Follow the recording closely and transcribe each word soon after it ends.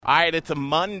All right, it's a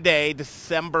Monday,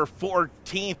 December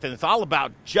 14th, and it's all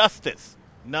about justice.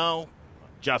 No,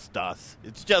 just us.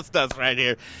 It's just us right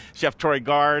here. Chef Troy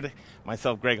Guard,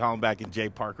 myself, Greg Hollenbeck, and Jay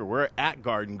Parker. We're at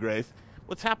Garden Grace.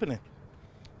 What's happening?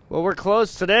 Well, we're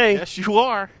closed today. Yes, you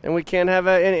are. And we can't have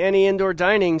any indoor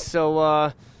dining,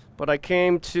 so but I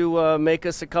came to make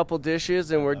us a couple dishes,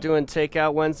 and we're doing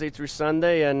takeout Wednesday through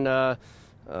Sunday, and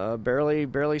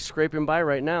barely scraping by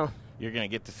right now. You're going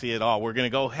to get to see it all. We're going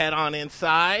to go head on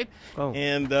inside,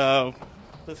 and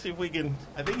let's see if we can.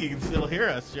 I think you can still hear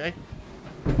us, Jay.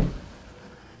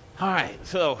 All right,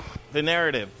 so the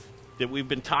narrative that we've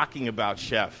been talking about,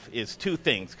 Chef, is two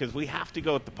things, because we have to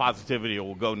go with the positivity or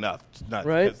we'll go nuts.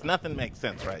 Right. Because nothing makes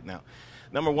sense right now.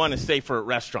 Number one is safer at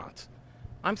restaurants.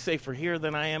 I'm safer here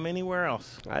than I am anywhere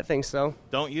else. I think so.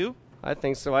 Don't you? I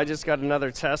think so. I just got another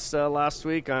test last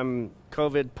week. I'm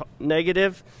COVID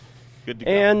negative. Good to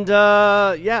go. And,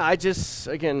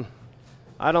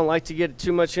 I don't like to get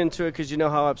too much into it because you know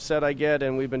how upset I get,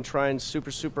 and we've been trying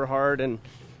super hard, and,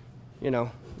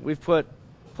 we've put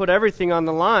everything on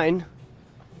the line.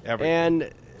 Everything. And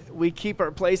we keep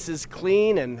our places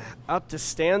clean and up to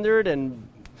standard and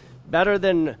better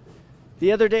than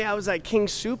the other day I was at King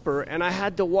Super, and I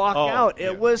had to walk out.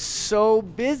 Yeah. It was so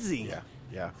busy.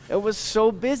 Yeah. It was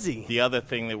so busy. The other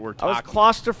thing that we're I was talking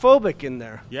claustrophobic in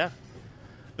there. Yeah.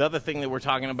 The other thing that we're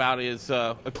talking about is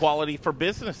equality for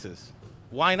businesses.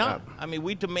 Why not? I mean,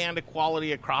 we demand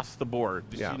equality across the board.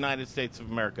 This is the United States of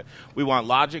America. We want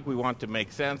logic. We want to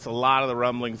make sense. A lot of the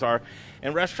rumblings are.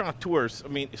 And restaurateurs,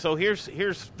 so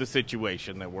here's the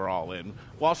situation that we're all in.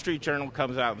 Wall Street Journal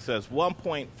comes out and says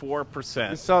 1.4%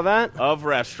 You saw that? of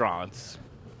restaurants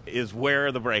is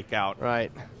where the breakout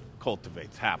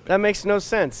happens. That makes no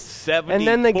sense. 74%. And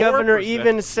then the governor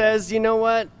even says, you know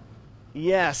what?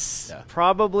 Yes,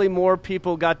 probably more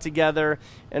people got together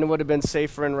and it would have been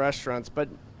safer in restaurants. But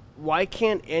why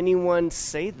can't anyone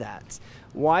say that?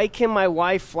 Why can my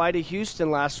wife fly to Houston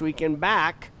last week and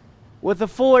back with a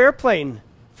full airplane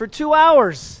for 2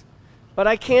 hours? But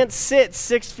I can't sit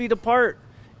 6 feet apart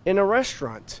in a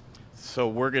restaurant. So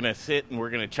we're going to sit and we're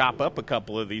going to chop up a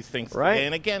couple of these things. Right.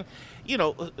 And again,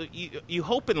 you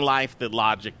hope in life that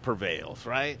logic prevails,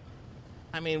 right?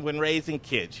 I mean, when raising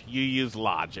kids, you use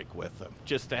logic with them.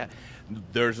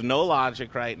 There's no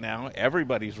logic right now.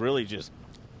 Everybody's really just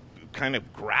kind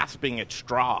of grasping at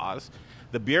straws.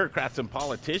 The bureaucrats and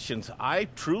politicians, I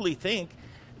truly think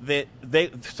that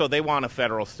they want a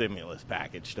federal stimulus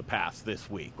package to pass this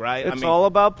week, right? It's all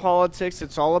about politics.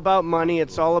 It's all about money.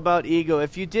 It's all about ego.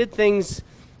 If you did things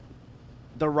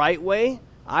the right way,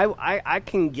 I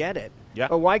can get it. Yeah.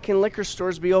 But why can liquor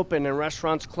stores be open and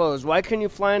restaurants closed? Why can you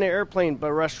fly in an airplane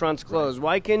but restaurants closed?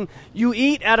 Why can you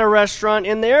eat at a restaurant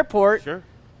in the airport,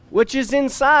 which is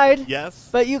inside,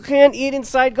 but you can't eat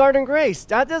inside Garden Grace?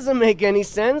 That doesn't make any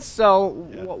sense. So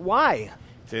why?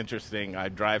 It's interesting. I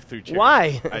drive through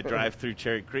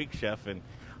Cherry Creek, Chef, and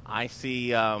I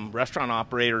see restaurant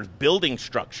operators building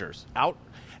structures,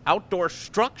 outdoor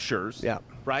structures,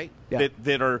 right? Yeah.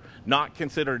 That are not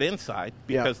considered inside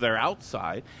because they're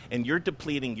outside, and you're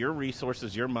depleting your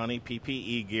resources, your money,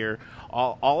 PPE gear,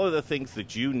 all of the things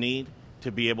that you need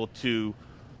to be able to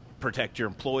protect your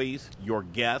employees, your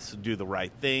guests, do the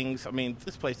right things. I mean,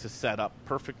 this place is set up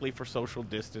perfectly for social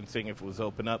distancing if it was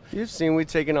open up. You've seen we've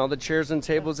taken all the chairs and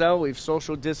tables out. We've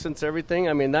social distanced everything.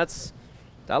 I mean, that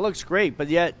looks great, but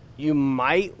yet you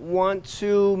might want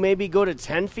to maybe go to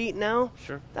 10 feet now?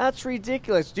 Sure. That's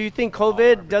ridiculous. Do you think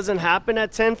COVID doesn't happen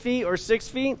at 10 feet or 6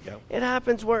 feet? Yep. It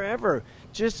happens wherever.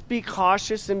 Just be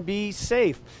cautious and be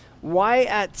safe. Why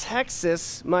at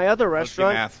Texas, my other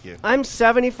restaurant, I'm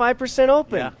 75%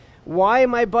 open? Yeah. Why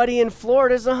my buddy in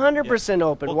Florida is 100%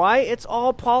 open? Well, why? It's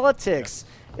all politics.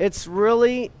 It's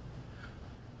really...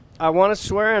 I want to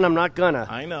swear, and I'm not gonna.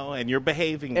 I know, and you're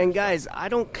behaving. And guys, I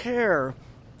don't care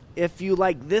if you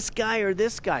like this guy or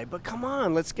this guy, but come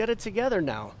on, let's get it together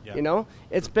now. Yeah.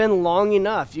 It's been long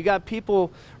enough. You got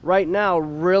people right now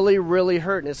really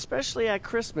hurting, especially at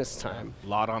Christmas time. A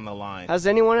lot on the line. Has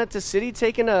anyone at the city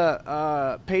taken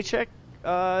a paycheck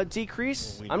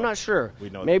decrease? I'm not sure.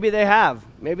 Maybe they have.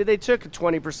 Maybe they took a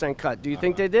 20% cut. Do you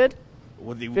think they did?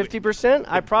 50%?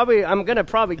 I'm going to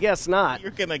probably guess not.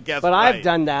 You're going to guess but right. I've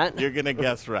done that. You're going to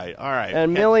guess right. All right.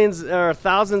 And millions or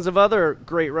thousands of other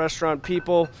great restaurant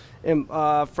people,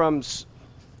 from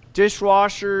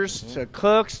dishwashers to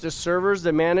cooks to servers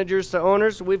to managers to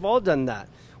owners, we've all done that.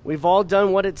 We've all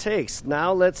done what it takes.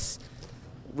 Now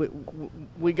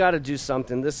we got to do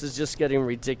something. This is just getting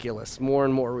ridiculous, more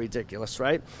and more ridiculous,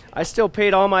 right? I still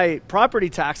paid all my property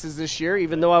taxes this year,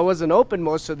 even though I wasn't open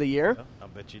most of the year. I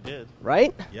bet you did.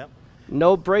 Right? Yep.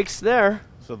 No breaks there.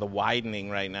 So the widening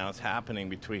right now is happening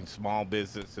between small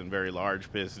business and very large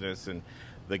business, and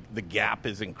the gap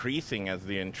is increasing as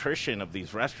the attrition of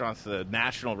these restaurants. The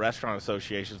National Restaurant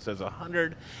Association says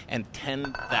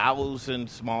 110,000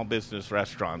 small business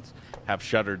restaurants have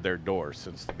shuttered their doors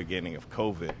since the beginning of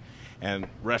COVID. And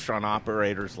restaurant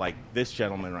operators like this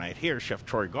gentleman right here, Chef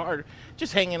Troy Guard,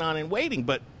 just hanging on and waiting.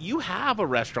 But you have a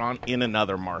restaurant in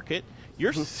another market.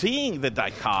 You're seeing the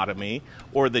dichotomy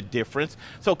or the difference.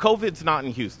 So COVID's not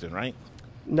in Houston, right?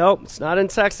 Nope, it's not in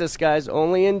Texas, guys.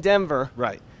 Only in Denver.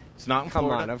 Right. It's not in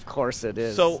Florida. Come on, of course it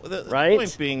is. So the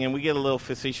point being, and we get a little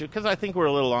facetious, because I think we're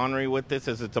a little ornery with this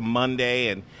as it's a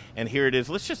Monday, and here it is.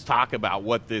 Let's just talk about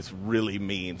what this really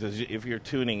means. If you're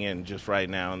tuning in just right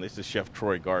now, and this is Chef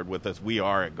Troy Guard with us. We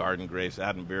are at Garden Grace.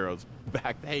 Adam Bureau's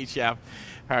back. Hey, Chef.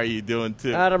 How are you doing,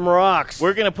 too? Adam rocks.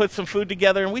 We're going to put some food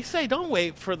together, and we say don't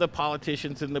wait for the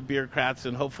politicians and the bureaucrats,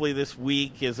 and hopefully this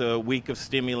week is a week of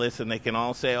stimulus, and they can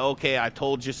all say, okay, I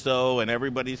told you so, and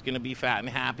everybody's going to be fat and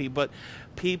happy, but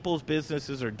people's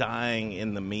businesses are dying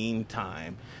in the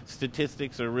meantime.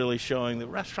 Statistics are really showing that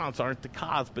restaurants aren't the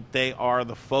cause, but they are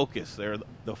the focus. They're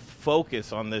the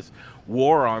focus on this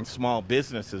war on small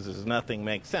businesses as nothing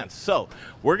makes sense. So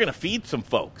we're going to feed some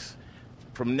folks.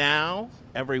 From now,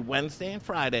 every Wednesday and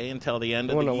Friday until the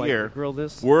end of the year, grill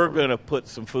this. We're going to put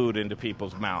some food into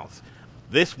people's mouths.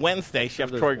 This Wednesday,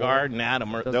 Chef Troy Guard and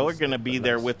Adam, they're going to be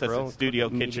there with us at Studio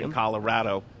Kitchen,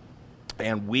 Colorado.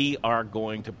 And we are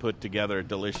going to put together a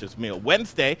delicious meal.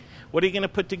 Wednesday, what are you going to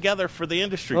put together for the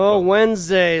industry? Oh, folks?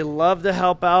 Wednesday, love to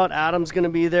help out. Adam's going to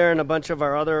be there, and a bunch of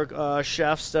our other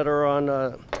chefs that are on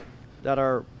that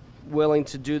are willing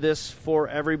to do this for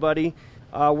everybody.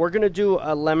 We're going to do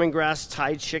a lemongrass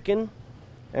Thai chicken,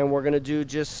 and we're going to do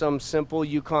just some simple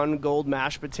Yukon Gold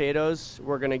mashed potatoes.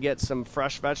 We're going to get some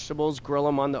fresh vegetables, grill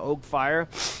them on the oak fire,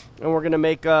 and we're going to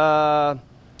make a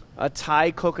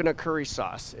Thai coconut curry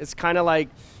sauce. It's kind of like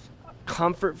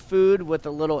comfort food with a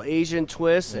little Asian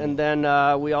twist, and then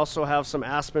we also have some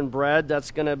Aspen bread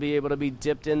that's going to be able to be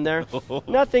dipped in there.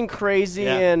 Nothing crazy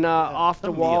and off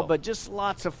the wall, but just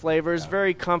lots of flavors.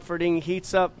 Very comforting.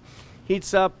 Heats up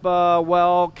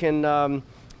well, can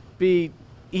be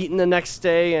eaten the next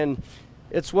day, and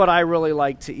it's what I really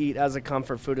like to eat as a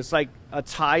comfort food. It's like a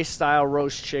Thai-style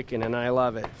roast chicken, and I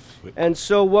love it. And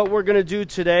so what we're going to do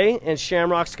today, and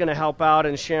Shamrock's going to help out,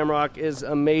 and Shamrock is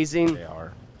amazing. They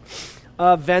are.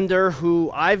 A vendor who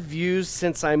I've used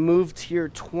since I moved here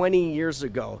 20 years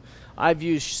ago. I've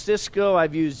used Cisco,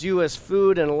 I've used US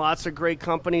Food, and lots of great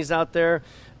companies out there,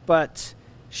 but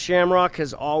Shamrock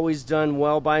has always done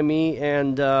well by me,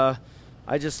 and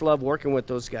I just love working with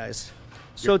those guys.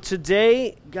 So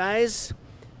today, guys,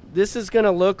 this is going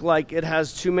to look like it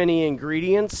has too many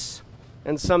ingredients,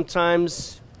 and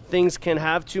sometimes things can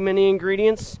have too many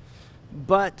ingredients,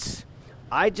 but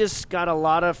I just got a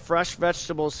lot of fresh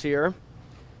vegetables here.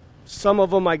 Some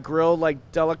of them I grilled,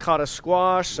 like delicata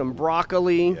squash, some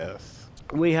broccoli. Yes.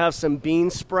 We have some bean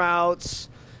sprouts,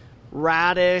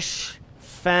 radish,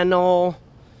 fennel.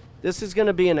 This is going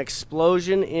to be an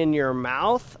explosion in your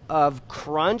mouth of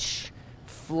crunch,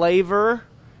 flavor,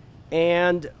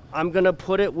 and I'm going to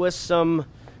put it with some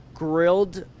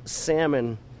grilled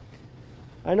salmon.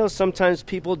 I know sometimes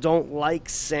people don't like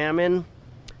salmon,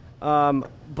 but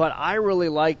I really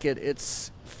like it.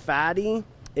 It's fatty,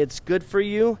 it's good for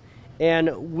you,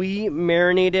 and we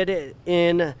marinated it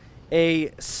in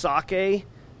a sake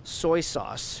soy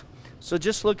sauce. So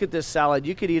just look at this salad.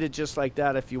 You could eat it just like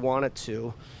that if you wanted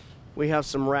to. We have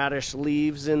some radish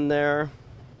leaves in there.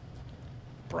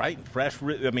 Bright and fresh.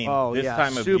 I mean, this yeah,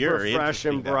 time of year. Super fresh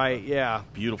and bright, yeah.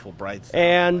 Beautiful, bright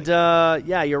salad. And,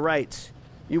 yeah, you're right.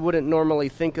 You wouldn't normally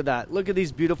think of that. Look at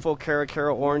these beautiful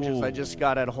Caracara oranges I just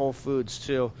got at Whole Foods,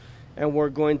 too. And we're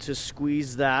going to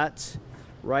squeeze that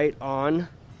right on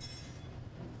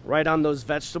those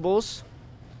vegetables.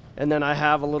 And then I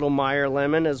have a little Meyer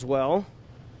lemon as well.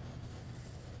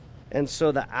 And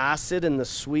so the acid and the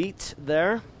sweet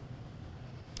there.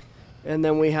 And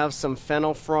then we have some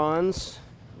fennel fronds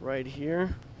right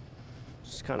here.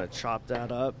 Just kind of chop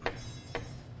that up.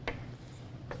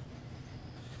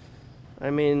 I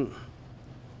mean,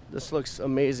 this looks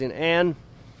amazing. And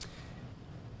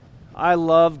I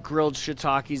love grilled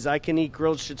shiitakes. I can eat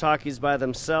grilled shiitakes by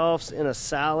themselves in a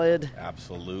salad.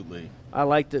 Absolutely. I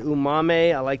like the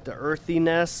umami. I like the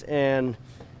earthiness. And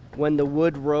when the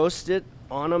wood roasted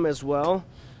on them as well.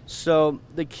 So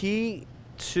the key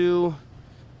to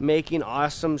making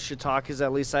awesome shiitakes,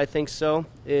 at least I think so,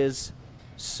 is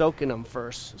soaking them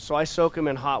first. So I soak them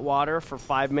in hot water for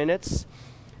 5 minutes.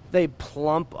 They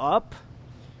plump up,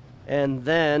 and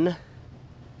then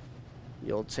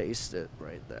you'll taste it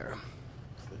right there.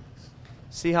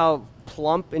 See how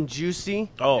plump and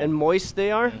juicy Oh. and moist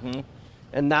they are? Mhm.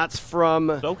 And that's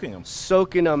from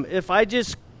Soaking them. If I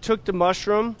just took the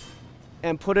mushroom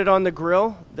and put it on the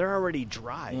grill, they're already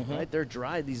dry, right? They're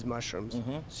dry, these mushrooms.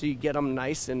 So you get them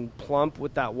nice and plump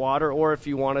with that water, or if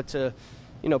you wanted to,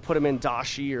 put them in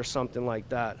dashi or something like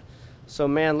that. So,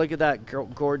 man, look at that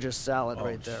gorgeous salad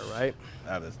right there, right?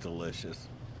 That is delicious.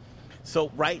 So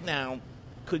right now,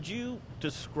 could you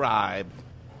describe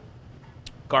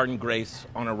Garden Grace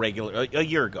on a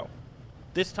year ago?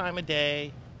 This time of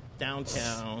day,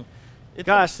 downtown.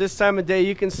 Gosh, this time of day,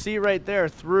 you can see right there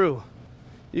through.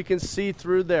 You can see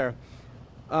through there.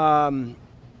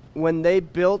 When they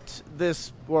built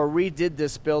this, or redid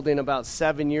this building about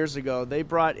 7 years ago, they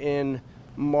brought in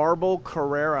marble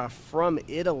Carrara from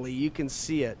Italy. You can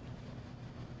see it.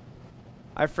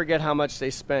 I forget how much they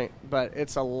spent, but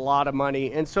it's a lot of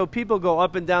money. And so people go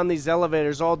up and down these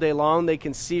elevators all day long. They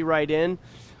can see right in.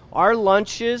 Our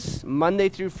lunches, Monday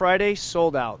through Friday,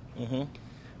 sold out.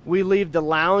 We leave the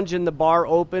lounge and the bar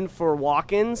open for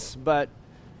walk-ins, but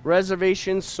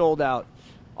reservations sold out.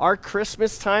 Our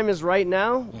Christmas time is right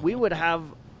now. We would have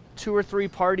 2 or 3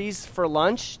 parties for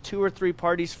lunch, 2 or 3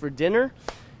 parties for dinner,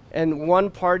 and 1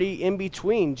 party in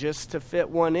between just to fit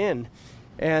one in.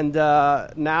 And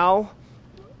now,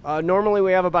 normally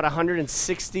we have about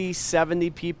 160, 70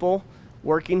 people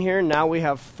working here. Now we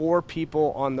have 4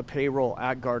 people on the payroll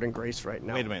at Garden Grace right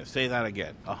now. Wait a minute. Say that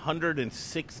again.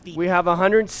 160? We have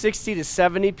 160 to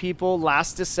 70 people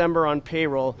last December on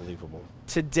payroll. Unbelievable.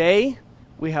 Today,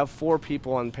 we have 4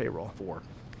 people on payroll. 4.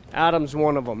 Adam's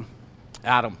one of them.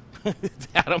 Adam.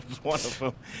 Adam's one of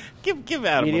them. Give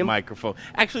Adam Medium. a microphone.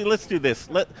 Actually, let's do this.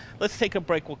 Let's take a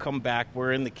break. We'll come back.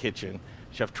 We're in the kitchen.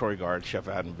 Chef Troy Guard, Chef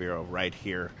Adam Vero, right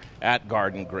here at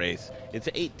Garden Grace. It's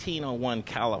 1801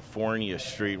 California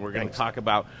Street. We're going to talk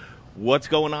about what's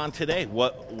going on today.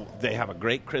 They have a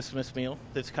great Christmas meal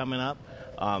that's coming up.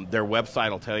 Their website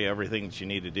will tell you everything that you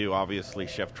need to do. Obviously,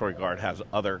 Chef Troy Guard has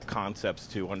other concepts,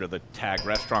 too, under the TAG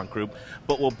Restaurant Group.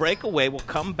 But we'll break away. We'll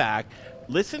come back.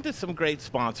 Listen to some great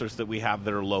sponsors that we have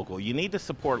that are local. You need to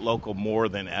support local more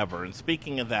than ever. And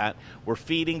speaking of that, we're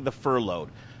feeding the furloughed.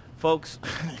 Folks,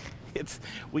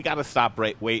 we got to stop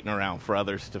waiting around for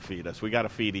others to feed us. We got to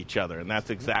feed each other. And that's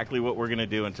exactly what we're going to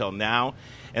do until now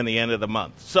and the end of the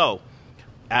month. So,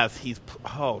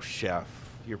 Chef.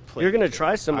 You're going to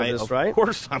try some of this, right? Of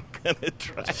course I'm going to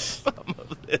try some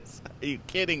of this. Are you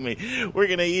kidding me? We're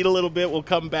going to eat a little bit. We'll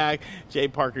come back. Jay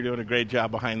Parker doing a great job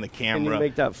behind the camera. Can you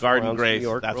make that Garden Grace,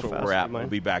 that's what what we're at. We'll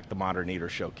be back. The Modern Eater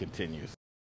Show continues.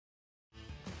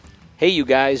 Hey, you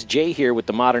guys, Jay here with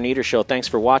the Modern Eater Show. Thanks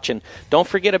for watching. Don't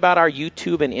forget about our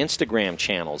YouTube and Instagram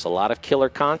channels. A lot of killer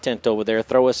content over there.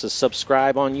 Throw us a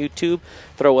subscribe on YouTube.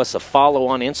 Throw us a follow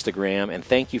on Instagram. And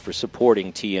thank you for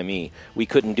supporting TME. We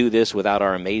couldn't do this without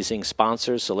our amazing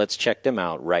sponsors, so let's check them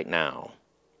out right now.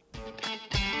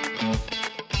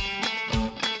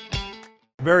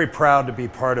 Very proud to be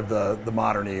part of the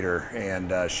Modern Eater,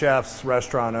 and chefs,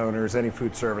 restaurant owners, any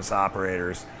food service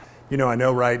operators. I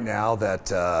know right now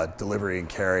that delivery and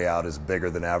carry out is bigger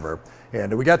than ever,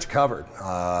 and we got you covered.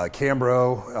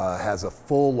 Cambro has a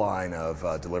full line of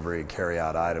delivery and carry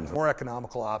out items. More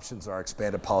economical options are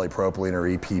expanded polypropylene or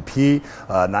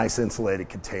EPP, nice insulated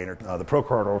container. The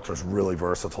ProCard Ultra is really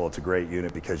versatile. It's a great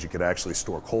unit because you can actually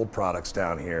store cold products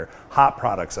down here, hot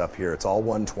products up here. It's all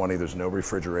 120. There's no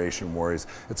refrigeration worries.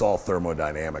 It's all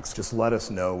thermodynamics. Just let us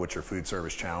know what your food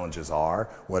service challenges are,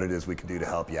 what it is we can do to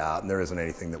help you out, and there isn't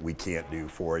anything that we can't do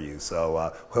for you.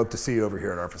 So hope to see you over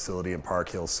here at our facility in Park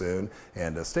Hill soon,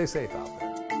 and stay safe out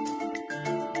there.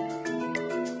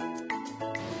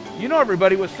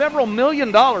 Everybody, with several $1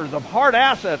 million of hard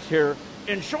assets here,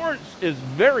 insurance is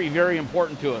very, very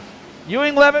important to us.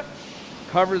 Ewing Leavitt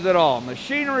covers it all.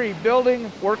 Machinery,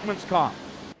 building, workman's comp.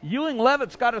 Ewing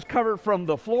Leavitt's got us covered from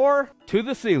the floor to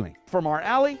the ceiling, from our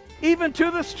alley, even to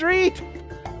the street.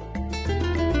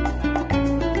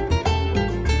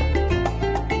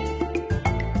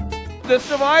 This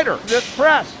divider, this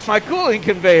press, my cooling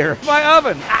conveyor, my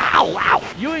oven. Ow, ow.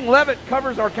 Ewing Leavitt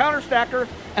covers our counter stacker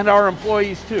and our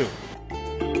employees too.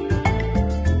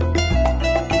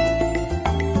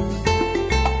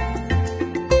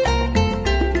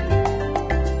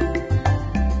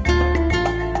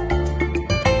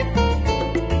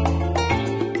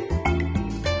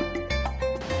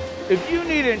 If you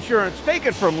need insurance, take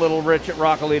it from Little Rich at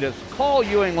Rockalitas. Call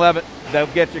Ewing Leavitt, they'll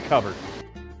get you covered.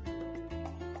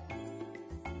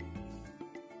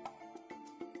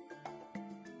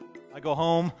 I go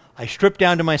home, I strip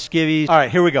down to my skivvies. All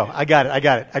right, here we go. I got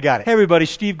it. Hey everybody,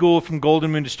 Steve Gould from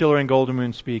Golden Moon Distillery and Golden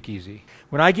Moon Speakeasy.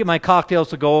 When I get my cocktails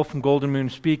to go from Golden Moon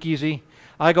Speakeasy,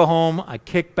 I go home, I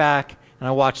kick back, and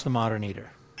I watch The Modern Eater.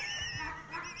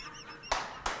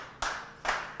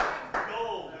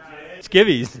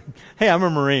 Skivvies. Hey, I'm a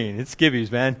Marine. It's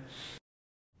Skivvies, man.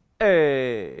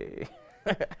 Hey.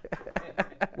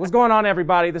 What's going on,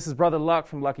 everybody? This is Brother Luck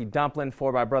from Lucky Dumpling,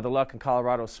 4x Brother Luck in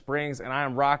Colorado Springs, and I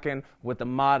am rocking with The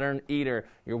Modern Eater.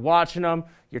 You're watching them,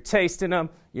 you're tasting them,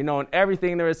 you're knowing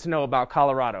everything there is to know about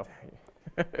Colorado.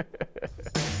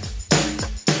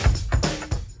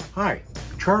 Hi,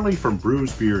 Charlie from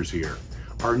Brews Beers here.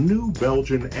 Our new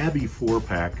Belgian Abbey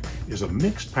 4-pack is a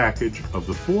mixed package of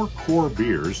the 4 core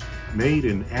beers made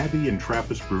in Abbey and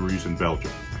Trappist breweries in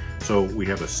Belgium. So we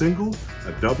have a single,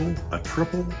 a double, a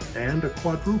triple, and a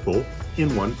quadruple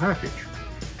in one package.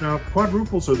 Now,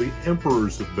 quadruples are the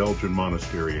emperors of Belgian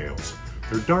monastery ales.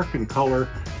 They're dark in color,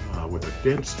 with a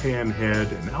dense tan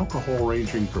head and alcohol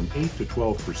ranging from 8 to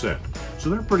 12%, so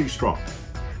they're pretty strong.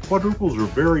 Quadruples are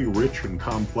very rich and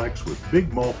complex with big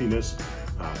maltiness,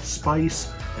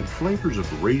 spice, and flavors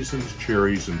of raisins,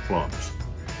 cherries, and plums.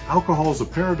 Alcohol is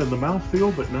apparent in the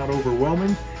mouthfeel, but not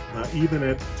overwhelming, even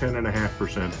at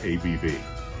 10.5% ABV.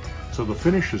 So the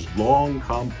finish is long,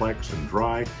 complex, and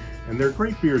dry, and they're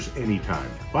great beers anytime,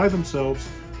 by themselves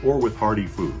or with hearty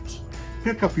foods.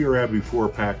 Pick up your Abbey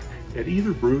 4-pack at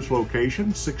either Brews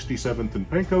location, 67th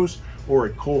and Pecos, or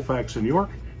at Colfax in York,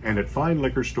 and at fine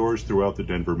liquor stores throughout the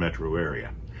Denver metro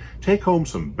area. Take home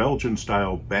some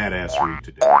Belgian-style badassery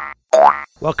today.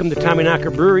 Welcome to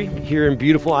Tommyknocker Brewery here in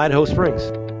beautiful Idaho Springs.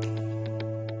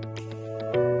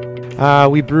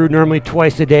 We brew normally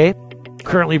twice a day.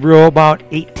 Currently brew about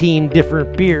 18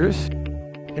 different beers.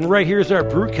 And right here is our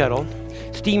brew kettle,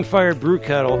 steam-fired brew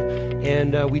kettle,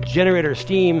 and we generate our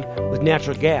steam with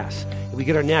natural gas. We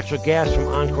get our natural gas from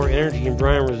Encore Energy and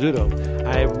Brian Rizzuto.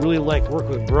 I really like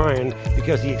working with Brian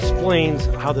because he explains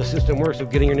how the system works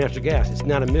of getting your natural gas. It's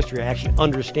not a mystery. I actually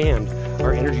understand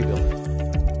our energy bill.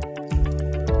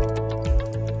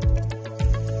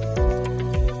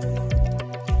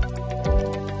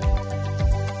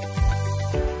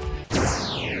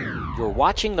 You're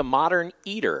watching The Modern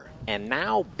Eater, and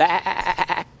now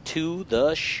back to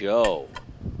the show.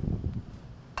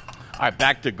 All right,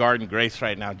 back to Garden Grace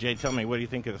right now. Jay, tell me, what do you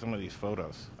think of some of these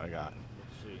photos I got?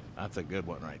 That's a good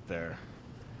one right there.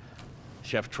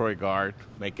 Chef Troy Gard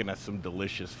making us some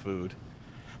delicious food.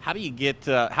 How do you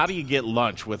get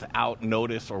lunch without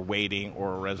notice or waiting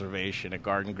or a reservation at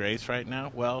Garden Grace right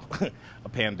now? Well, a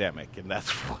pandemic, and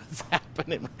that's what's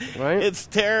happening. Right? It's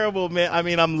terrible, man. I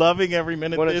mean, I'm loving every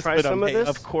minute of this, try but some of this?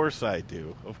 Of course I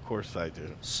do. Of course I do.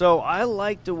 So I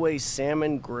like the way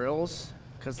salmon grills,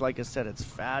 because like I said, it's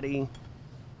fatty.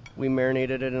 We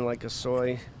marinated it in like a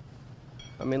soy.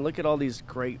 I mean, look at all these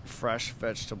great fresh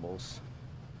vegetables.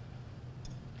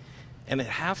 And it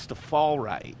has to fall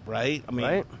right? I mean,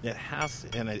 right? It has,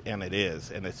 and it is,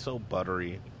 and it's so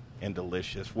buttery and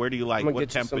delicious. Where do you like? What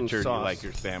temperature do you like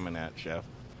your salmon at, Chef?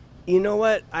 You know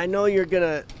what? I know you're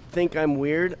gonna think I'm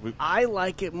weird. I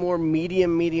like it more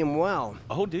medium well.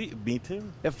 Oh, do you? Me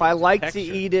too. If I like to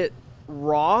eat it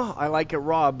raw, I like it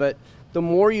raw. But the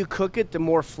more you cook it, the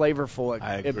more flavorful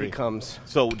it becomes.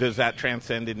 So does that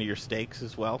transcend into your steaks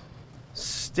as well?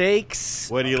 Steaks,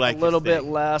 what do you like? A little bit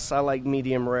less. I like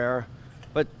medium rare.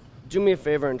 But do me a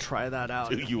favor and try that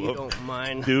out if you don't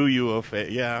mind. Do you a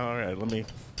favor? Yeah, all right. Let me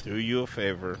do you a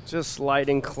favor. Just light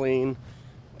and clean.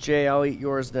 Jay, I'll eat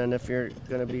yours then if you're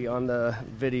going to be on the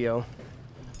video.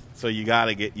 So you got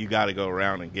to go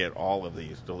around and get all of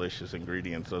these delicious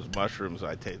ingredients. Those mushrooms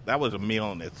I taste. That was a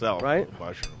meal in itself. Right?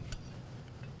 Mushrooms.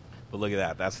 But look at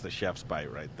that. That's the chef's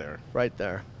bite right there. Right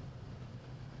there.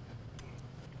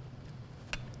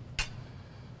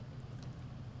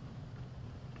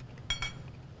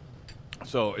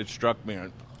 So it struck me.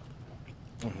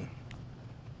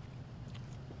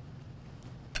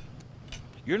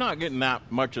 You're not getting that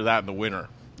much of that in the winter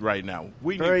right now.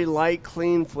 Very light,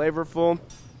 clean, flavorful.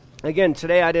 Again,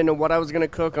 today I didn't know what I was going to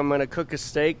cook. I'm going to cook a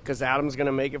steak because Adam's going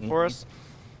to make it for us.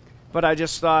 But I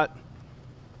just thought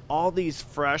all these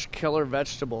fresh killer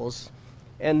vegetables,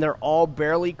 and they're all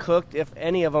barely cooked if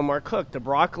any of them are cooked. The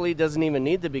broccoli doesn't even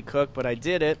need to be cooked, but I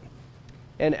did it.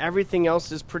 And everything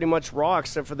else is pretty much raw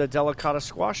except for the delicata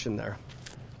squash in there.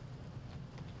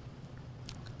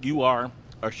 You are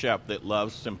a chef that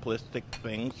loves simplistic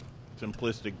things,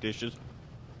 simplistic dishes.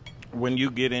 When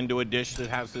you get into a dish that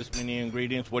has this many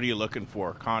ingredients, what are you looking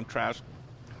for? Contrast?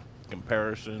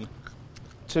 Comparison?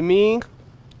 To me,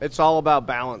 it's all about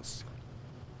balance.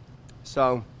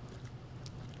 So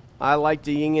I like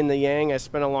the yin and the yang. I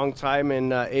spent a long time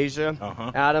in Asia.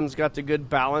 Adam's got the good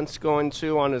balance going,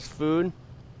 too, on his food.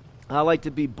 I like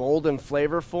to be bold and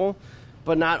flavorful,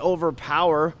 but not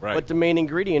overpower what the main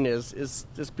ingredient is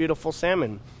this beautiful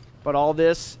salmon. But all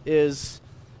this is,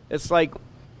 it's like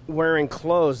wearing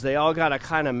clothes. They all got to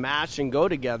kind of match and go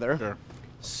together. Sure.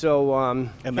 So and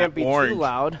can't be orange. too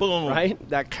loud, Boom. right?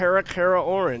 That Cara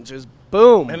orange is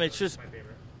boom. And it's just,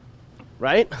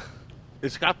 right?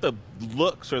 it's got the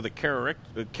looks or the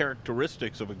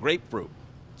characteristics of a grapefruit.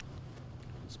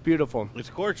 It's beautiful. It's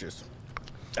gorgeous.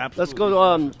 Absolutely. Let's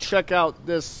go check out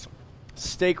this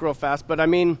steak real fast. But I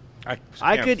mean,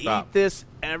 I could eat this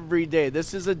every day.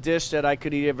 This is a dish that I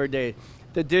could eat every day.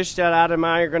 The dish that Adam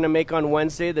and I are going to make on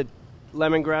Wednesday, the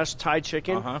lemongrass Thai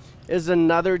chicken, is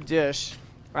another dish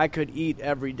I could eat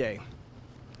every day.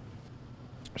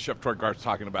 Chef Torgart's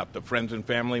talking about the friends and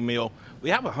family meal. We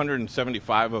have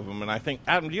 175 of them, and I think,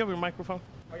 Adam, do you have your microphone?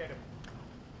 Oh, yeah, I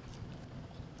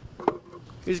do.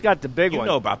 He's got the big one. You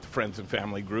know about the friends and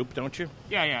family group, don't you?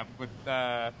 Yeah, with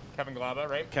Kevin Galaba,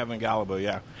 right? Kevin Galaba,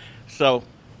 yeah. So,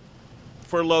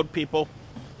 furloughed people,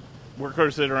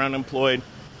 workers that are unemployed,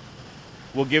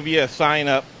 we'll give you a sign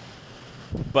up,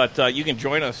 but you can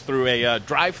join us through a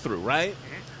drive-through, right?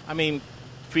 Mm-hmm. I mean,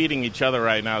 feeding each other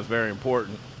right now is very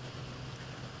important.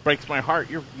 Breaks my heart.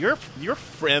 Your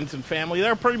friends and family,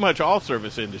 they're pretty much all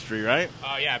service industry, right?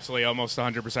 Yeah, absolutely. Almost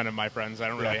 100% of my friends. I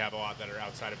don't really have a lot that are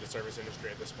outside of the service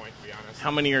industry at this point, to be honest. How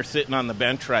many are sitting on the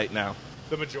bench right now?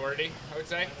 The majority, I would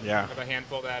say. Yeah. I have a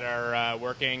handful that are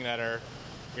working, that are,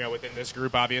 within this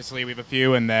group, obviously. We have a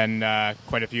few, and then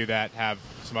quite a few that have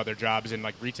some other jobs in,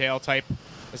 like, retail-type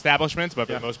establishments, but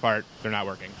for the most part, they're not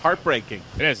working. Heartbreaking.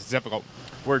 It is. It's difficult.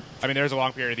 There was a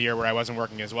long period of the year where I wasn't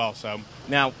working as well, so.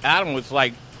 Now, Adam was,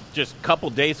 like, just a couple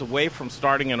days away from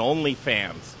starting an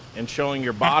OnlyFans and showing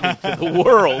your body to the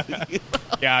world.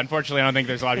 Yeah, unfortunately, I don't think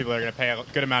there's a lot of people that are going to pay a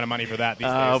good amount of money for that these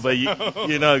days. But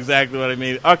you know exactly what I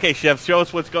mean. Okay, Chef, show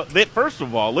us what's going. First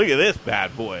of all, look at this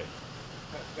bad boy.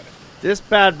 This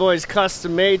bad boy's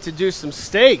custom made to do some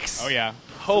steaks. Oh, yeah.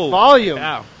 Holy volume.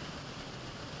 cow.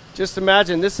 Just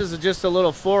imagine, this is just a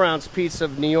little 4-ounce piece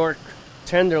of New York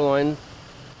tenderloin,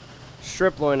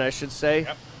 strip loin, I should say.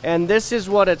 Yep. And this is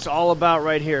what it's all about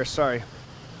right here. Sorry.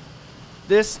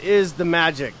 This is the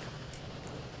magic.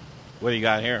 What do you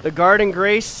got here? The Garden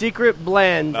Grace Secret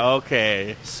Blend.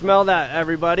 Okay. Smell that,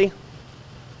 everybody.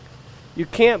 You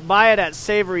can't buy it at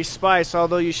Savory Spice,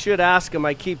 although you should ask them.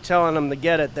 I keep telling them to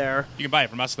get it there. You can buy it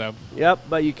from us, though. Yep,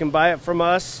 but you can buy it from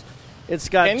us. It's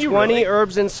got 20 really?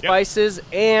 herbs and spices,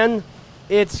 and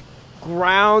it's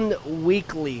ground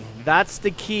weekly. That's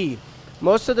the key.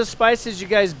 Most of the spices you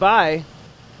guys buy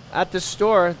at the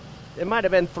store, it might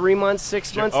have been 3 months,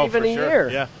 6 months, even a year.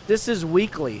 Yeah. This is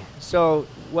weekly. So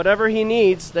whatever he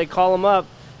needs, they call him up.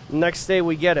 Next day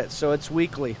we get it. So it's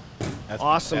weekly. That's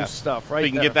awesome fantastic. Stuff right there.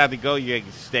 You can there. get that to go. You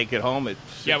can steak at home.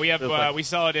 Yeah, we have. We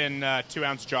sell it in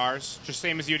 2-ounce jars, just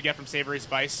same as you'd get from Savory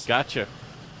Spice. Gotcha.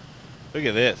 Look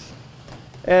at this.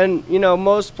 And,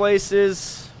 most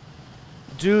places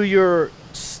do your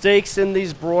steaks in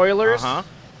these broilers.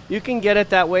 You can get it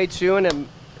that way, too, and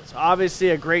it's obviously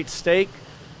a great steak,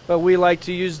 but we like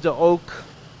to use the oak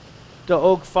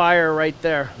fire right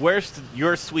there. Where's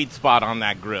your sweet spot on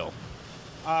that grill?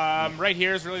 Right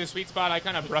here is really the sweet spot. I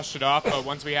kind of brushed it off, but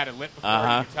once we had it lit before, you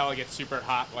can tell it gets super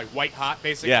hot, like white hot,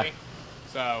 basically. Yeah.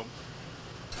 So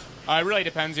it really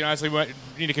depends. Honestly, we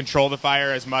need to control the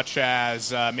fire as much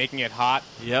as making it hot.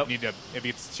 Yep. If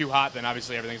it's too hot, then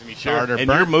obviously everything's going to be charred or and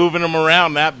burnt. you're moving them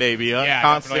around that baby, huh? Yeah,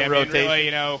 constant definitely.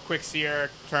 rotation. Really, quick sear,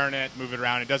 turn it, move it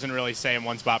around. It doesn't really stay in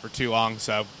one spot for too long,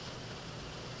 so.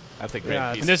 That's a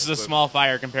great piece. And this is a small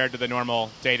fire compared to the normal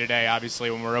day-to-day.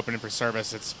 Obviously, when we're opening for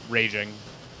service, it's raging.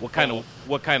 What kind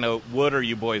of wood are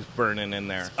you boys burning in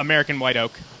there? American white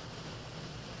oak.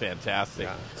 Fantastic.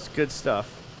 Yeah, it's good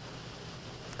stuff.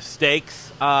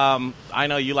 Steaks. I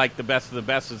know you like the best of the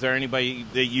best. Is there anybody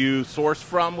that you source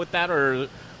from with that, or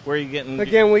where are you getting?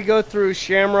 Again, we go through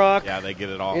Shamrock. Yeah, they get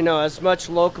it all. As much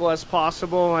local as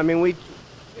possible. I mean,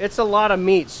 it's a lot of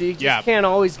meat, so you just can't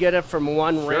always get it from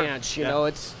one ranch. You know,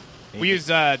 it's. We use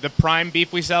the prime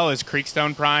beef we sell is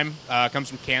Creekstone Prime. Comes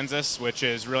from Kansas, which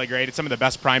is really great. It's some of the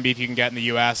best prime beef you can get in the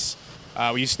U.S.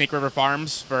 We use Snake River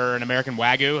Farms for an American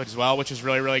Wagyu as well, which is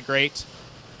really, really great.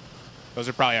 Those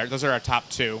are our top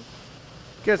two.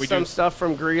 Get some stuff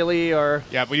from Greeley or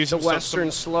we use the Western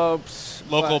Slopes.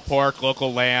 Local pork,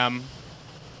 local lamb.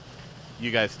 You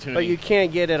guys tune in. But you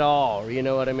can't get it all, you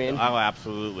know what I mean? Oh,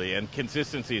 absolutely. And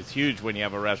consistency is huge when you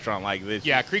have a restaurant like this.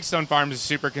 Yeah, Creekstone Farms is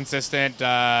super consistent.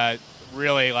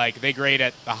 Really, they grade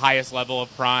at the highest level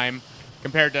of prime.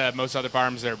 Compared to most other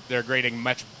farms, they're grading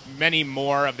many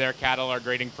more of their cattle are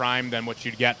grading prime than what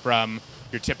you'd get from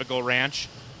your typical ranch.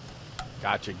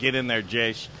 Gotcha. Get in there,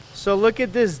 Jay. So look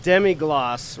at this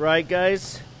demi-gloss, right,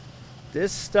 guys?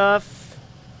 This stuff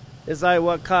is like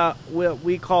what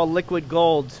we call liquid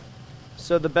gold.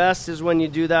 So the best is when you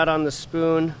do that on the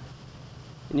spoon,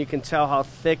 and you can tell how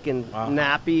thick and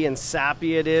nappy and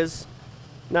sappy it is.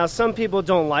 Now, some people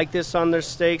don't like this on their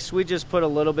steaks. We just put a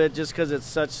little bit just because it's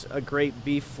such a great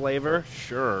beef flavor.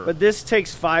 Sure. But this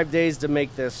takes 5 days to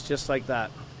make this, just like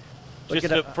that.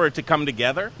 For it to come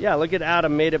together? Yeah, look at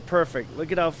Adam, made it perfect.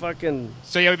 Look at how fucking...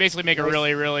 So, yeah, we basically make a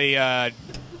really, really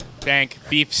dank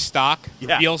beef stock,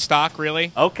 veal stock,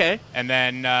 really. Okay. And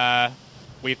then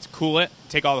we have to cool it,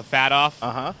 take all the fat off,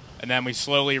 and then we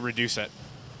slowly reduce it.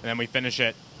 And then we finish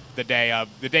it the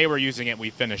day we're using it,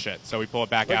 we finish it. So we pull it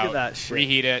back Look out, at that shit.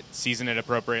 reheat it, season it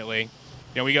appropriately. You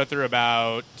know, we go through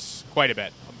about quite a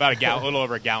bit, about a little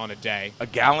over a gallon a day. A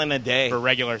gallon a day for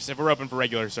regular. If we're open for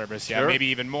regular service, yeah, Sure. maybe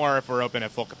even more if we're open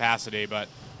at full capacity. But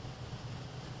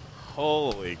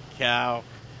holy cow!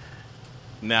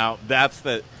 Now that's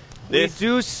We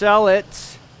do sell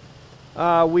it.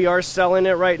 We are selling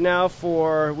it right now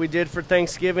we did for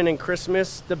Thanksgiving and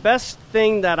Christmas. The best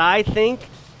thing that I think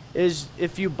is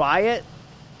if you buy it,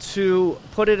 to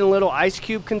put it in little ice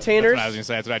cube containers. That's what I was going to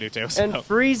say. That's what I do too. So. And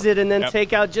freeze it and then Yep.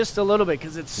 take out just a little bit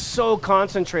because it's so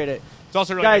concentrated. It's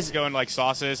also really nice to go in like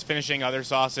sauces, finishing other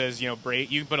sauces. You know,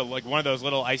 you can put like one of those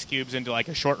little ice cubes into like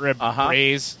a short rib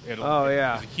braise. There's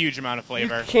a huge amount of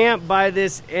flavor. You can't buy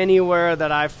this anywhere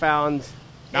that I've found.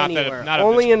 Anywhere. not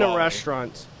only in a quality.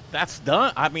 restaurant. That's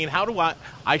done. I mean, how do I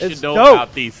should It's know dope.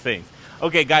 about these things.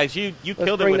 Okay, guys, you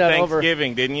killed it bring with that over.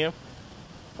 Thanksgiving, didn't you?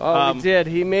 Oh, we did.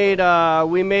 We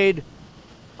made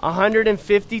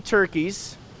 150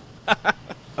 turkeys.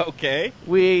 Okay.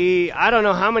 I don't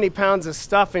know how many pounds of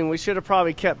stuffing. We should have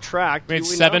probably kept track. We Do made we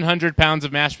know? 700 pounds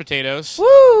of mashed potatoes.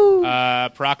 Woo!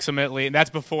 Approximately, and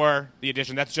that's before the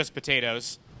addition. That's just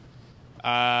potatoes.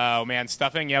 Oh man,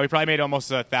 stuffing. Yeah, we probably made almost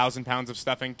 1,000 pounds of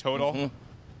stuffing total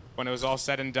when it was all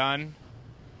said and done.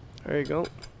 There you go.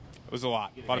 It was a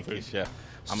lot of food.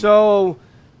 So,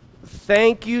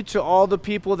 thank you to all the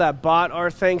people that bought our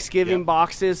Thanksgiving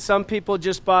boxes. Some people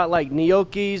just bought like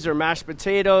gnocchis or mashed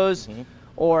potatoes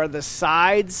or the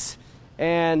sides,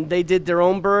 and they did their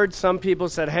own bird. Some people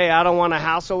said, hey, I don't want to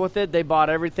hassle with it. They bought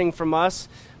everything from us.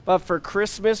 But for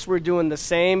Christmas, we're doing the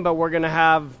same, but we're going to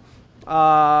have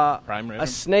a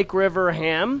Snake River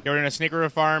ham. Yeah, we're doing a Snake River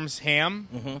Farms ham,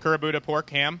 Kurabuta pork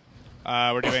ham.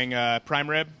 We're doing prime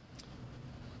rib.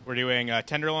 We're doing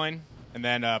tenderloin, and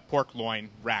then pork loin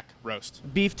rack roast.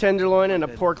 Beef tenderloin and a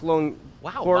pork loin.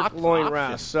 Wow, pork lots of loin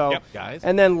options. roast. So, Yep. Guys.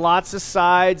 and then lots of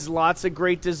sides, lots of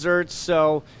great desserts.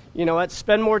 So, you know what?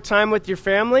 Spend more time with your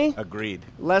family. Agreed.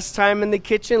 Less time in the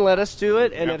kitchen. Let us do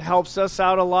it, and it helps us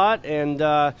out a lot.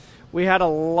 And we had a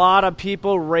lot of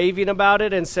people raving about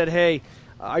it and said, "Hey,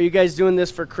 are you guys doing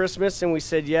this for Christmas?" And we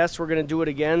said, "Yes, we're going to do it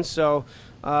again." So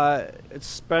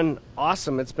it's been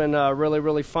awesome. It's been really,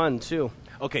 really fun too.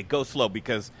 Okay, go slow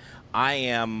because I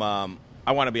am.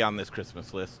 I want to be on this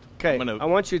Christmas list. Okay, I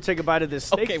want you to take a bite of this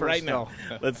steak Okay, first, right now.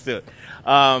 though. Let's do it.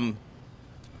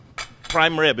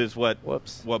 Prime rib is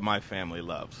what my family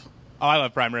loves. Oh, I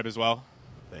love prime rib as well.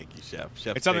 Thank you, Chef.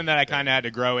 Chef It's something that I kind of had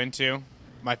to grow into.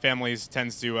 My family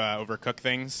tends to overcook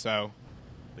things, so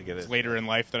it's later in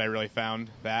life that I really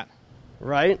found that.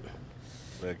 Right?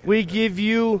 We give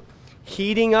you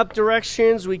heating up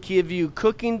directions. We give you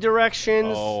cooking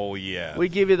directions. Oh, yeah. We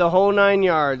give you the whole 9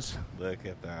 yards. Look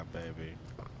at that, baby.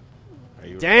 Are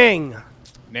you Dang.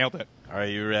 Nailed it. Are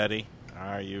you ready?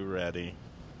 Are you ready?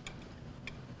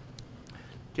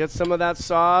 Get some of that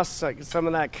sauce, get some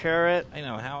of that carrot. I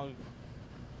know how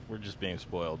we're just being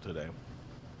spoiled today.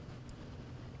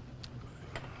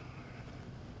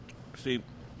 See,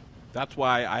 that's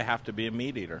why I have to be a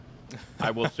meat eater.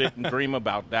 I will sit and dream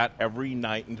about that every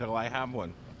night until I have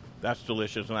one. That's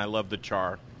delicious, and I love the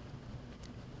char.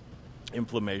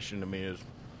 Inflammation to me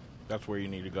that's where you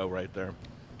need to go right there.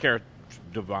 Carrot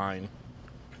divine.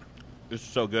 It's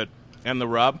so good. And the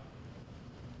rub.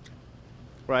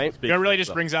 Right. You know, it really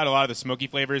just brings out a lot of the smoky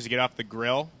flavors you get off the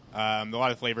grill. A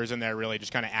lot of flavors in there really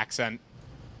just kind of accent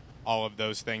all of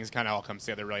those things. Kind of all comes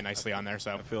together really nicely on there.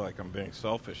 So I feel like I'm being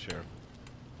selfish here.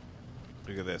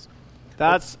 Look at this.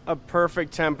 That's a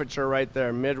perfect temperature right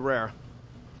there, mid-rare.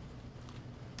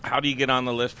 How do you get on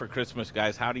the list for Christmas,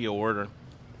 guys? How do you order?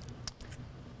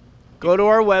 Go to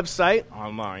our website.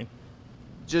 Online.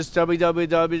 Just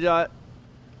www.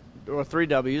 or 3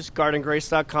 W's,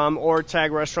 gardengrace.com or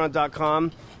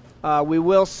tagrestaurant.com. We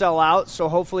will sell out, so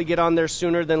hopefully get on there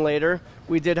sooner than later.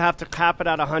 We did have to cap it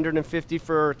at 150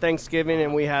 for Thanksgiving,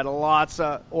 and we had lots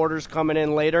of orders coming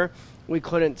in later. We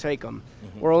couldn't take them.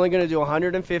 We're only going to do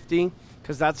 150.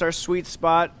 because that's our sweet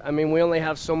spot. I mean, we only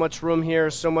have so much room here,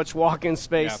 so much walk-in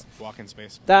space. Yeah, walk-in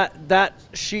space. That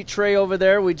sheet tray over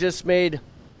there, we just made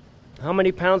how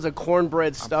many pounds of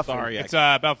cornbread stuffing? Sorry,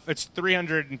 it's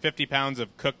 350 pounds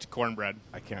of cooked cornbread.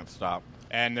 I can't stop.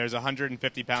 And there's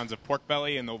 150 pounds of pork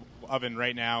belly in the oven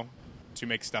right now to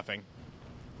make stuffing.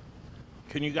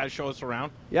 Can you guys show us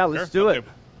around? Yeah, let's do it.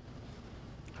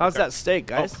 How's that steak,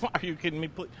 guys? Oh, are you kidding me?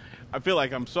 Please. I feel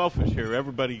like I'm selfish here.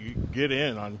 Everybody get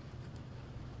in on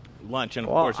lunch, and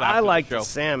of course after I like the show. the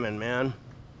salmon, man,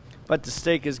 but the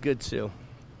steak is good too.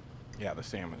 Yeah, the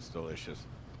salmon's delicious.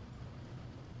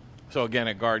 So again,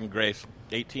 at Garden Grace,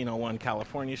 1801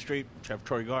 California Street, Chef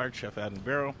Troy Gard, Chef Adam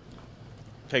Barrow.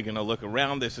 Taking a look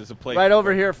around, this is a place right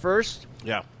over here first.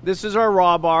 Yeah. This is our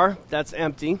raw bar. That's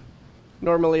empty.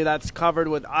 Normally that's covered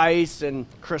with ice and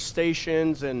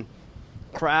crustaceans and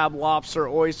crab, lobster,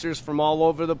 oysters from all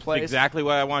over the place. That's exactly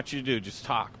what I want you to do. Just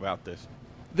talk about this.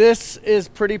 This is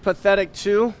pretty pathetic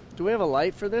too. Do we have a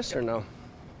light for this or no?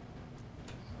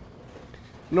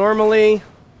 Normally,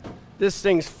 this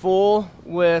thing's full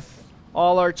with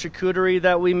all our charcuterie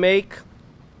that we make.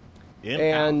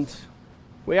 And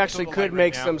we actually could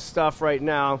make some stuff right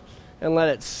now and let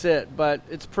it sit, but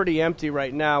it's pretty empty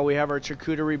right now. We have our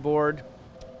charcuterie board.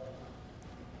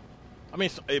 I mean,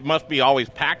 it must be always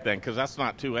packed then, because that's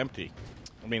not too empty.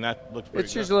 I mean, that looks pretty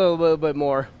It's good. usually a little bit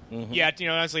more. Mm-hmm. Yeah,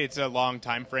 honestly, it's a long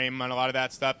time frame on a lot of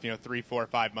that stuff. 3, 4,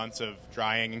 5 months of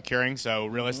drying and curing. So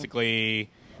realistically,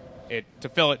 it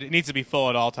needs to be full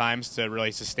at all times to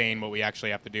really sustain what we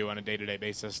actually have to do on a day-to-day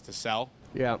basis to sell.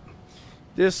 Yeah.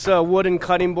 This wooden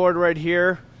cutting board right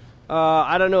here,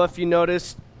 I don't know if you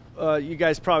noticed, you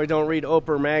guys probably don't read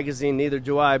Oprah magazine, neither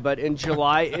do I, but in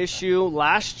July issue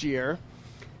last year,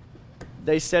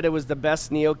 they said it was the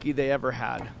best gnocchi they ever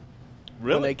had.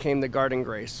 Really? When they came to Garden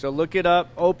Grace. So look it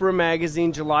up, Oprah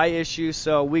magazine, July issue.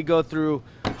 So we go through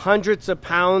hundreds of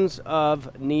pounds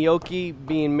of gnocchi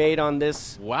being made on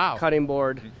this cutting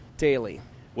board daily.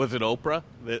 Was it Oprah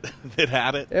that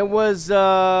had it? It was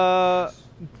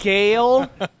Gail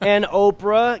and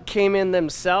Oprah came in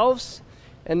themselves,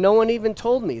 and no one even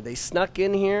told me. They snuck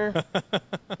in here,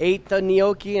 ate the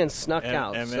gnocchi, and snuck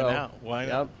out. And then out. Why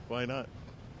not? Why not?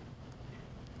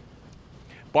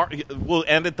 Bar, we'll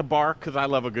end at the bar, because I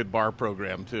love a good bar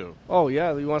program, too. Oh,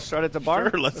 yeah. You want to start at the bar?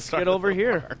 Sure, let's start get over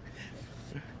here.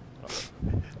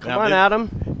 Come on, this, Adam.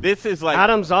 This is like...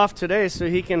 Adam's off today, so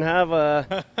he can have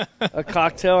a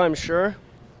cocktail, I'm sure.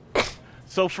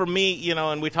 So for me,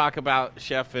 and we talk about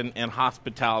chef and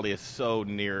hospitality is so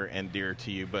near and dear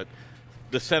to you, but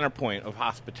the center point of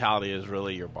hospitality is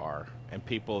really your bar and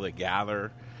people that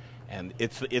gather, and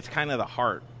it's kind of the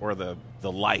heart or the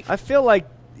life. I feel like,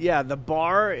 the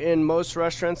bar in most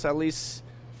restaurants, at least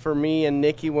for me and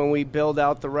Nikki, when we build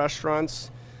out the restaurants,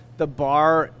 the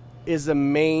bar is the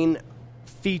main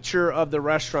feature of the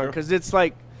restaurant, because it's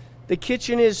like the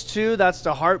kitchen is too, that's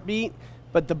the heartbeat,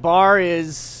 but the bar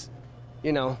is,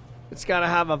 it's got to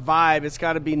have a vibe, it's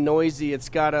got to be noisy, it's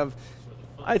got to,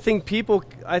 I think people,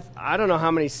 I don't know how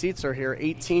many seats are here,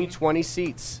 18, 20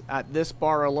 seats at this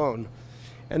bar alone.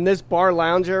 And this bar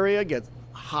lounge area gets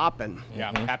hopping.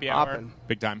 Yeah, happy hour,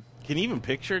 big time. Can you even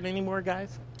picture it anymore,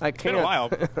 guys? I can't. It's been a while.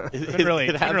 It's been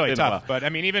really tough. But I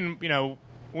mean, even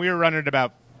we were running at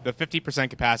about the 50%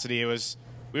 capacity.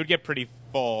 We would get pretty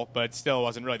full, but it still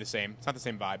wasn't really the same. It's not the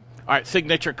same vibe. All right,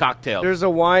 signature cocktails. There's a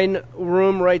wine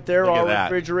room right there, Look all at that.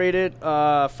 refrigerated.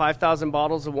 5,000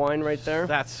 bottles of wine right there.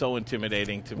 That's so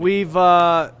intimidating to me. We've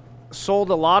sold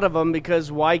a lot of them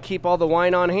because why keep all the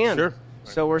wine on hand? Sure.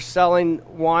 So we're selling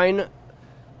wine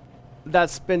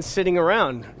that's been sitting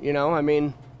around. I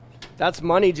mean, that's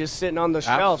money just sitting on the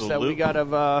shelves that we got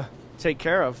to take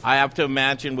care of. I have to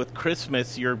imagine with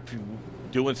Christmas you're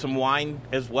doing some wine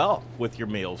as well with your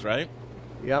meals, right?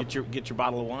 Yep. Get your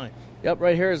bottle of wine. Yep,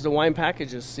 right here is the wine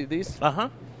packages. See these? Uh-huh.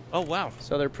 Oh, wow.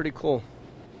 So they're pretty cool.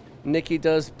 Nikki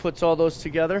puts all those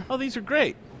together. Oh, these are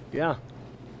great. Yeah.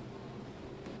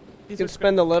 You can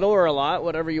spend a little or a lot,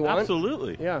 whatever you want.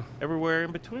 Absolutely. Yeah. Everywhere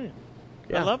in between.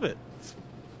 Yeah. I love it.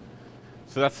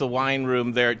 So that's the wine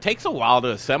room there. It takes a while to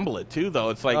assemble it, too,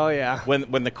 though. It's like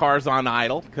when the car's on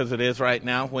idle, because it is right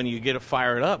now, when you get it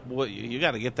fired up, you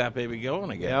got to get that baby going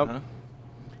again. Yep. Huh?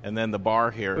 And then the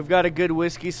bar here. We've got a good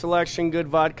whiskey selection, good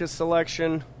vodka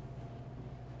selection.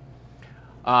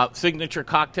 Signature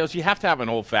cocktails. You have to have an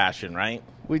old-fashioned, right?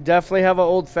 We definitely have an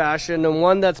old-fashioned, and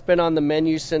one that's been on the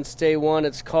menu since day one.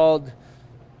 It's called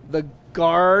the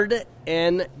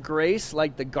Garden Grace,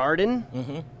 like the garden.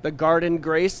 Mm-hmm. The Garden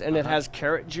Grace, and it has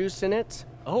carrot juice in it.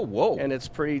 Oh, whoa. And it's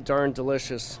pretty darn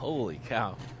delicious. Holy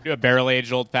cow. Do a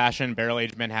barrel-aged old-fashioned,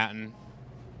 barrel-aged Manhattan.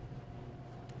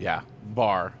 Yeah,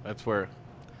 bar. That's where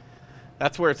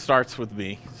it starts with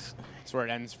me. That's where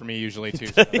it ends for me usually, too.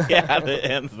 Yeah, it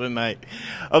ends the night.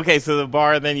 Okay, so the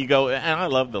bar, then you go, and I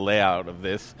love the layout of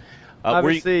this.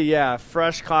 Obviously, yeah,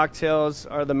 fresh cocktails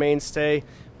are the mainstay,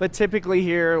 but typically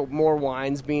here, more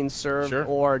wines being served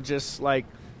or just like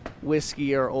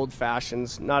whiskey or old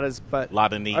fashions. Not as, but a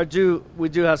lot of neat. We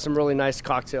do have some really nice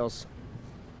cocktails.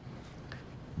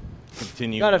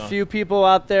 Continue. Got a few people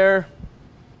out there,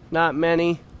 not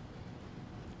many.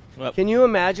 Well, can you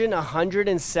imagine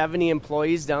 170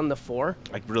 employees down the floor?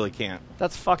 I really can't.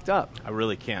 That's fucked up. I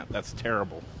really can't. That's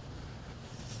terrible.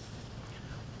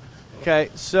 Okay,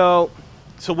 so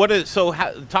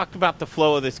talk about the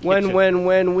flow of this kitchen.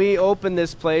 When we open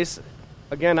this place,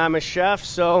 again, I'm a chef,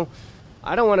 so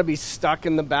I don't want to be stuck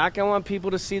in the back. I want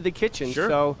people to see the kitchen. Sure.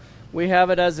 So we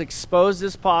have it as exposed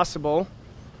as possible.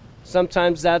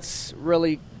 Sometimes that's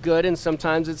really good, and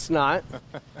sometimes it's not.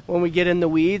 When we get in the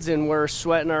weeds and we're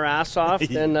sweating our ass off,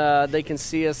 then they can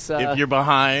see us. If you're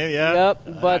behind, yeah.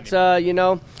 Yep,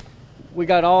 but, we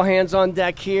got all hands on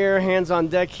deck here, hands on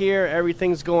deck here.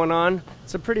 Everything's going on.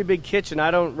 It's a pretty big kitchen.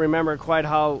 I don't remember quite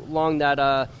how long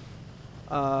that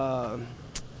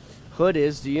hood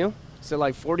is. Do you? Is it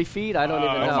like 40 feet? I don't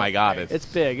even know. Oh my God, it's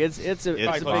big. It's a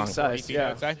big size. Yeah.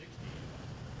 Outside.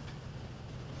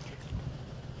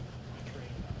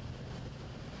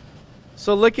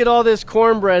 So look at all this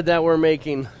cornbread that we're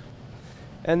making,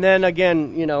 and then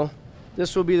again,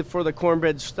 this will be for the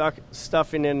cornbread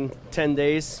stuffing in 10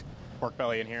 days. Pork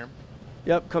belly in here.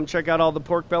 Yep, come check out all the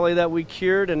pork belly that we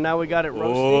cured, and now we got it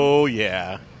roasting. Oh,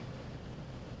 yeah.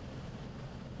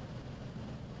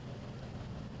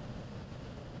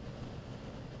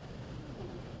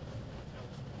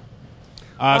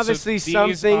 Obviously,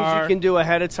 some things you can do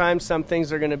ahead of time. Some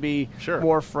things are going to be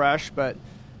more fresh, but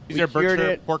these are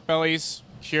Berkshire pork bellies,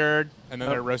 cured, and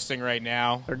then they're roasting right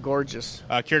now. They're gorgeous.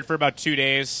 Cured for about 2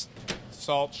 days.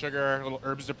 Salt, sugar, little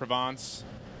herbs de Provence.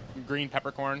 Green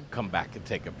peppercorn. Come back and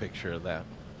take a picture of that.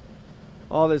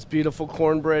 All this beautiful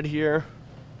cornbread here.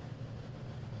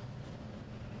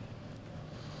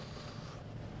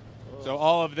 So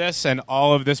all of this and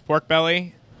all of this pork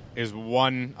belly is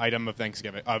one item of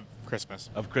Thanksgiving, of Christmas.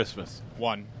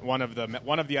 One of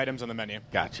the items on the menu.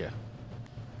 Gotcha.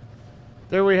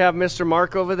 There we have Mr.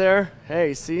 Mark over there.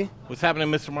 Hey, see? What's happening,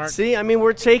 Mr. Mark? See, I mean,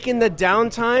 we're taking the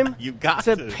downtime You've got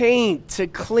to paint, to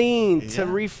clean, to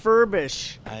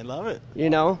refurbish. I love it.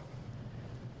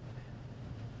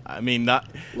 I mean,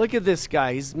 Look at this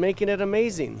guy. He's making it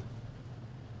amazing.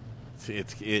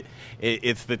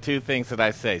 It's the two things that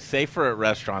I say. Safer at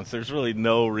restaurants. There's really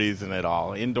no reason at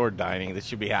all. Indoor dining. This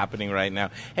should be happening right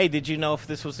now. Hey, did you know if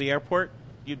this was the airport,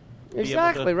 you'd be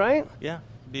able to, right? Yeah.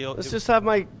 Let's just have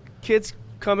my kids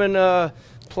come and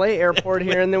play airport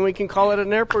here, and then we can call it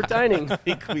an airport dining. I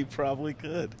think we probably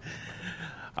could.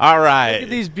 All right. Look at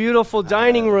these beautiful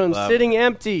dining rooms sitting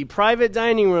empty. Private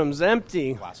dining rooms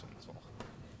empty. Last one as well.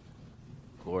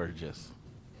 Gorgeous.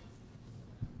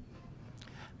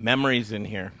 Memories in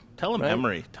here. Tell a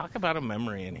memory. Talk about a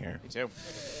memory in here. Me too.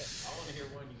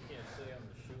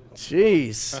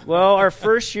 Jeez. Well, our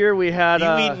first year we had. Do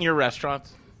you eat in your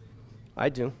restaurants? I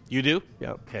do. You do?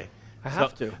 Yeah. Okay. I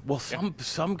have to. Well,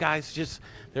 some guys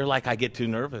they're like, I get too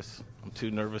nervous. I'm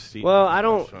too nervous to eat. Well, I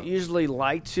don't usually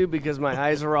like to because my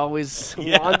eyes are always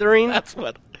wandering. That's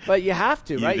what. But you have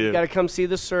to, right? do. You got to come see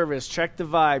the service, check the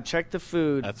vibe, check the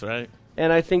food. That's right.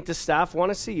 And I think the staff want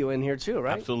to see you in here too,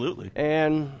 right? Absolutely.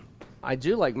 And I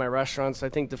do like my restaurants. I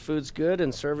think the food's good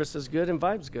and service is good and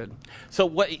vibe's good. So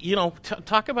what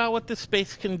talk about what this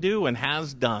space can do and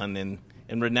has done in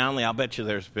Renownly. I'll bet you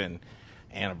there's been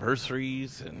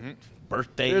anniversaries and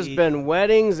birthdays. There's been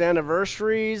weddings,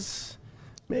 anniversaries,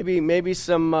 maybe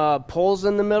some poles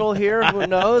in the middle here. Who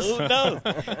knows? Who knows?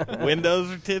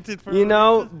 Windows are tinted for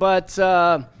but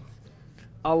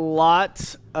a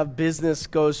lot of business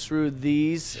goes through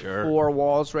these four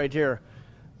walls right here.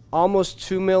 Almost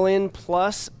 $2 million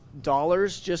plus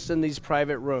just in these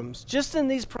private rooms. Just in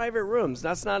these private rooms.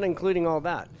 That's not including all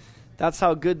that. That's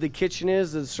how good the kitchen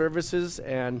is, the services,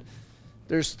 and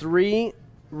there's 3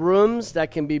 rooms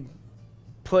that can be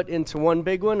put into one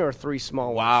big one or 3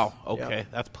 small ones. Wow. Okay.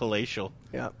 That's palatial.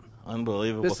 Yeah.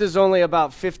 Unbelievable. This is only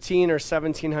about 1,500 or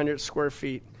 1,700 square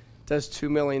feet. Does $2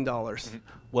 million.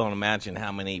 Well, and imagine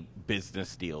how many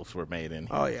business deals were made in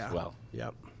here as well.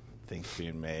 Yep. Things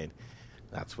being made.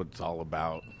 That's what it's all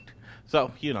about.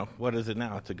 So, what is it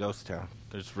now? It's a ghost town.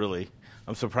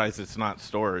 I'm surprised it's not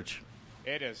storage.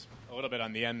 It is a little bit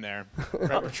on the end there,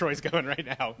 right where Troy's going right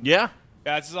now. Yeah?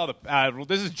 Yeah, this is all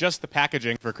this is just the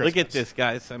packaging for Christmas. Look at this,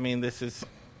 guys. I mean, this is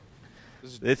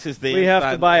the We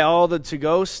have to buy all the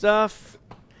to-go stuff.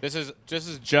 This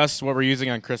is just what we're using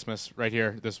on Christmas right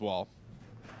here, this wall.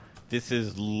 This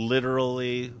is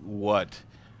literally what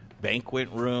banquet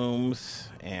rooms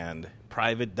and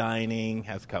private dining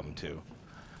has come to.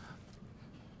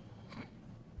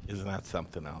 Isn't that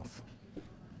something else?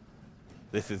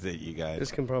 This is it, you guys.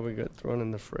 This can probably get thrown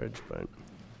in the fridge, but...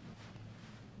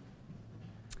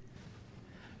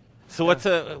 So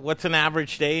what's an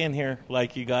average day in here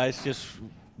like, you guys? Just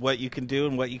what you can do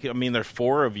and what you can... I mean, there's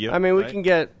 4 of you. I mean, we right? can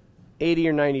get 80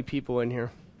 or 90 people in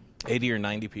here. 80 or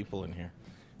 90 people in here.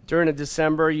 During a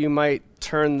December, you might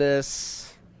turn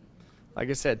this, like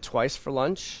I said, twice for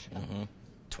lunch,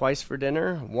 twice for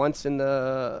dinner, once in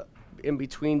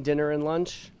between dinner and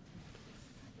lunch.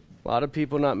 A lot of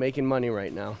people not making money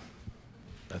right now.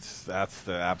 That's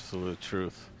the absolute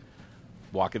truth.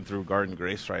 Walking through Garden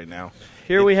Grace right now.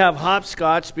 Here we have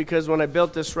hopscotch because when I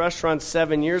built this restaurant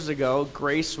 7 years ago,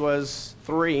 Grace was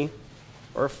 3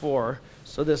 or 4.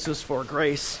 So this is for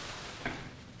Grace.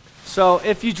 So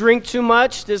if you drink too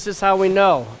much, this is how we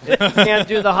know. If you can't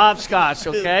do the hopscotch,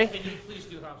 okay? Can you please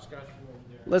do hopscotch from over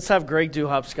there? Let's have Greg do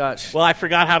hopscotch. Well, I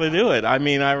forgot how to do it. I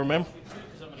mean, I remember.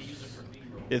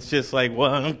 It's just like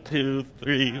 1, 2,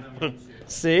 3. 4.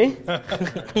 See?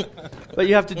 But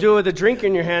you have to do it with a drink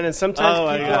in your hand, and sometimes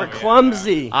people are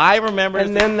clumsy. I remember.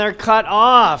 And then they're cut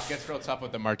off. It gets real tough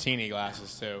with the martini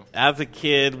glasses, too. As a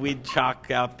kid, we'd chalk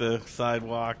out the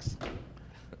sidewalks.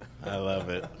 I love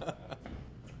it.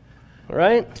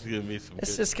 Right? It's gonna be some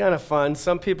It's good. just kind of fun.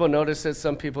 Some people notice it,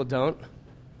 some people don't.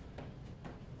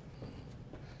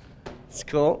 It's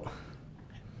cool.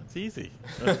 It's easy.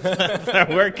 That's our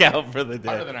workout for the day.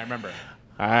 Harder than I remember.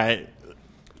 All right.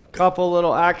 Couple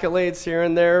little accolades here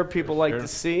and there people like to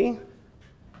see.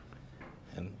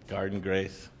 And Garden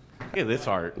Grace. Look at this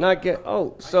art.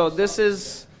 So this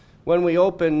is when we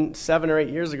opened 7 or 8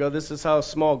 years ago. This is how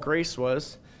small Grace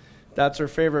was. That's her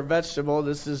favorite vegetable.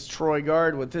 This is Troy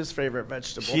Guard with his favorite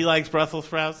vegetable. She likes Brussels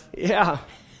sprouts? Yeah.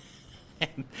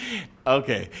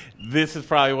 Okay. This is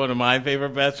probably one of my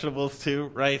favorite vegetables,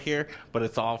 too, right here. But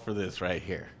it's all for this right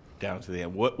here, down to the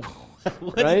end. What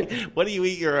do you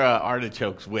eat your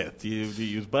artichokes with? Do you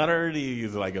use butter? Do you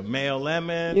use like a mayo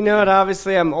lemon? You know what?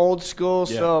 Obviously, I'm old school,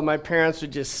 so my parents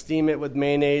would just steam it with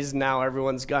mayonnaise. Now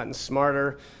everyone's gotten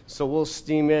smarter, so we'll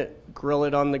steam it, grill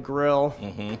it on the grill,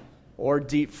 or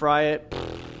deep fry it.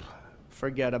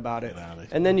 Forget about it.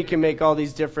 And then you can make all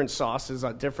these different sauces,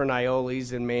 different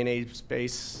aiolis and mayonnaise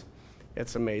base.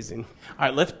 It's amazing. All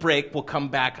right, let's break. We'll come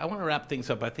back. I want to wrap things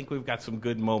up. I think we've got some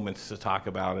good moments to talk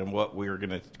about and what we're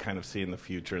going to kind of see in the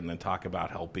future, and then talk about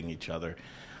helping each other.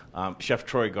 Chef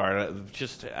Troy Guard,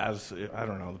 just as, I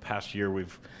don't know, the past year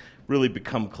we've really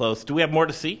become close. Do we have more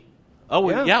to see? Oh,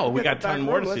 we got a ton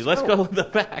more to see. Let's go in the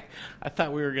back. I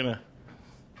thought we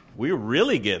were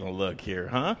really getting a look here,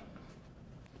 huh?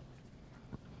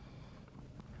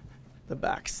 The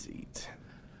back seat.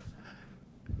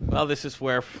 Well, this is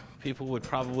where people would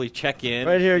probably check in.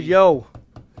 Right here, yo.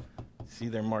 See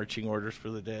their marching orders for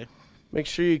the day. Make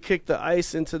sure you kick the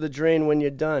ice into the drain when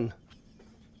you're done.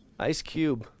 Ice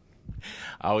cube.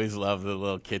 I always love the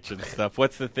little kitchen stuff.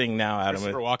 What's the thing now, Adam?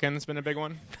 Christopher Walken's been a big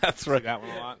one. That's right. See that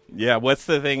one a lot. Yeah, what's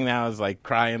the thing now is like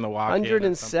cry in the walk-in.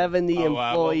 170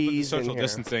 employees with the social in here.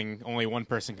 distancing, only one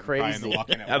person can cry in the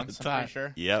walk-in at once, I'm pretty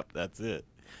sure. Yep, that's it.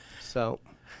 So,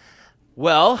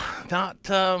 well, not...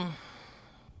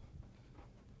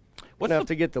 We're going to have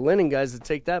to get the linen guys to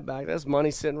take that back. That's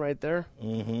money sitting right there.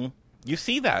 Mm-hmm. You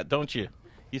see that, don't you?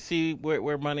 You see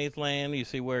where money's laying. You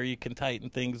see where you can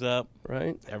tighten things up.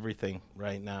 Right. Everything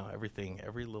right now. Everything.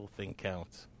 Every little thing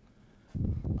counts.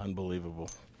 Unbelievable.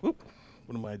 Whoop.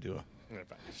 What am I doing?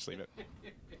 Just leave it.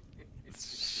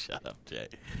 Shut up, Jay.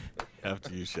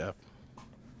 After you, Chef.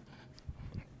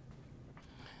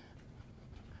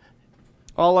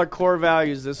 All our core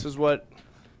values. This is what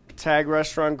Tag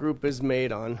Restaurant Group is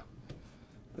made on.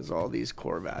 Is all these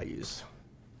core values.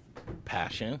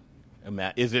 Passion.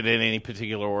 Is it in any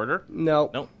particular order? No.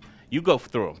 Nope. You go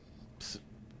through them.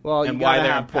 Well, and you why gotta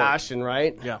they're have important. passion,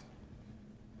 right? Yeah.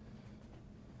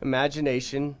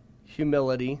 Imagination,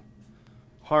 humility,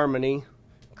 harmony,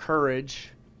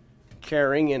 courage,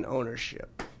 caring, and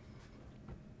ownership.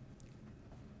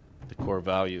 The core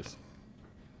values.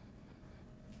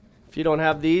 If you don't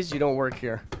have these, you don't work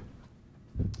here.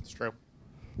 It's true.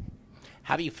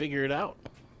 How do you figure it out?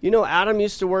 You know, Adam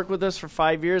used to work with us for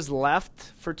 5 years,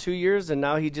 left for 2 years, and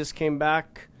now he just came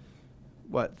back,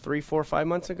 3, 4, 5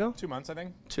 months ago? 2 months, I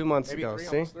think. 2 months Maybe ago, three,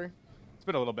 see? almost 3. It's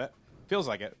been a little bit. Feels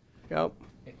like it. Yep.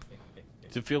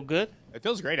 Does it feel good? It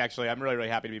feels great, actually. I'm really, really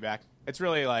happy to be back. It's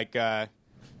really like, I'm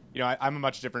a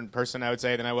much different person, I would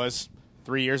say, than I was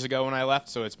 3 years ago when I left,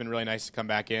 so it's been really nice to come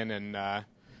back in and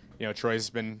Troy's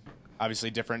been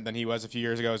obviously different than he was a few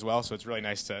years ago as well, so it's really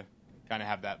nice to kind of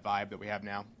have that vibe that we have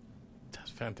now. That's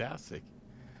fantastic.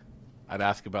 I'd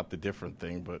ask about the different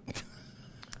thing, but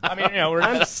I mean,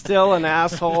 I'm still an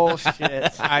asshole.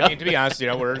 Shit. I mean, to be honest,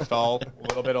 we're just all a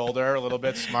little bit older, a little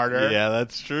bit smarter. Yeah,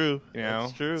 that's true.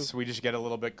 That's true. So we just get a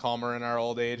little bit calmer in our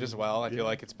old age as well. I feel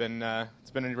like it's been a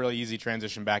really easy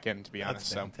transition back in, to be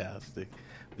honest. That's fantastic.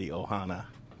 The Ohana.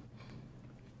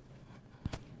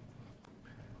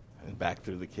 And back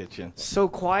through the kitchen. So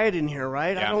quiet in here,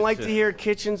 right? Yeah, I don't like to hear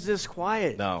kitchens this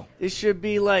quiet. No. It should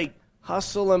be like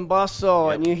hustle and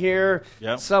bustle, and you hear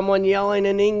someone yelling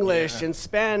in English and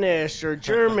Spanish or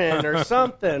German or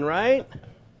something, right?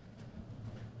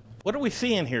 What are we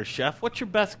seeing here, Chef? What's your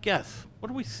best guess?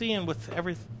 What are we seeing with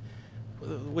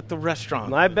with the restaurant?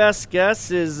 My best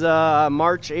guess is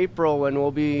March, April, when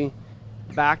we'll be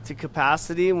back to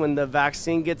capacity when the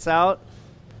vaccine gets out.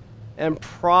 And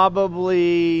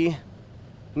probably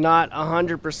not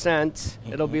 100%.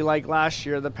 It'll be like last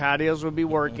year. The patios will be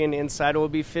working. Inside will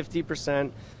be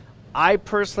 50%. I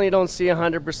personally don't see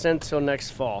 100% till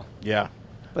next fall. Yeah.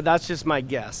 But that's just my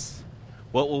guess.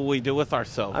 What will we do with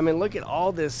ourselves? I mean, look at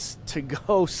all this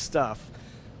to-go stuff.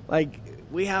 Like,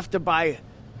 we have to buy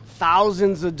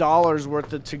thousands of dollars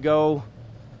worth of to-go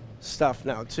stuff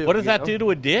now, too. What does that do to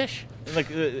a dish? Like,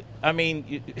 I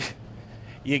mean...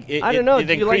 I don't know.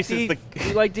 Do you like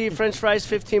to eat French fries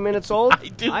 15 minutes old? I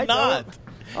do not.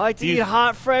 I like to eat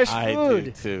hot, fresh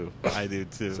food. I do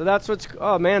too. So that's what's...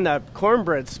 Oh, man, that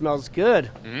cornbread smells good.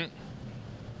 Mm-hmm.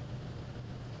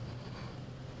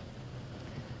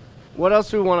 What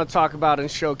else do we want to talk about and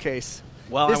showcase?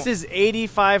 Well, this is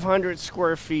 8,500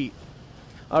 square feet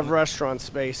of restaurant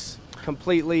space,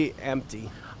 completely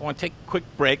empty. I want to take a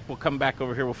quick break. We'll come back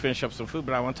over here. We'll finish up some food,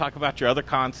 but I want to talk about your other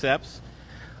concepts.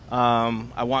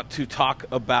 I want to talk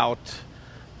about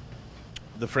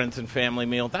the Friends and Family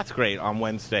meal. That's great. On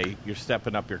Wednesday, you're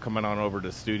stepping up. You're coming on over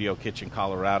to Studio Kitchen,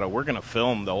 Colorado. We're going to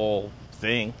film the whole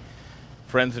thing.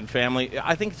 Friends and Family.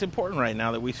 I think it's important right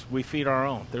now that we feed our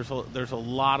own. There's a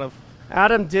lot of...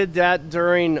 Adam did that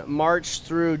during March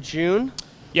through June.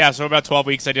 Yeah, so about 12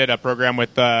 weeks I did a program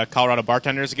with the Colorado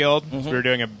Bartenders Guild. Mm-hmm. So we were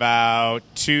doing about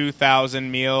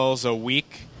 2,000 meals a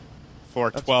week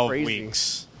for 12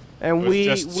 weeks. And we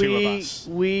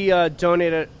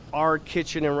donated our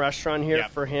kitchen and restaurant here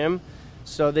for him.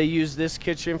 So they used this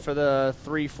kitchen for the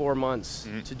 3-4 months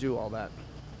to do all that.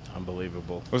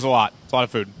 Unbelievable. It was a lot. It's a lot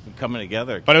of food. Coming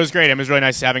together. But it was great. It was really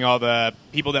nice having all the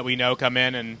people that we know come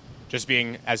in and just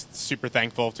being as super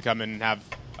thankful to come in and have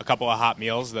a couple of hot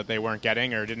meals that they weren't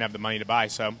getting or didn't have the money to buy.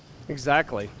 So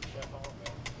exactly.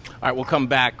 All right, we'll come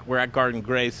back. We're at Garden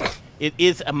Grace. It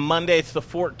is a Monday. It's the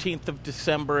 14th of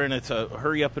December, and it's a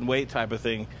hurry-up-and-wait type of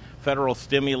thing. Federal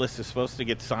stimulus is supposed to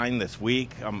get signed this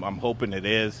week. I'm hoping it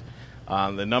is.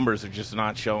 The numbers are just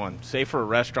not showing. Safer at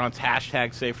Restaurants,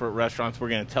 hashtag Safer at Restaurants. We're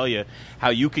going to tell you how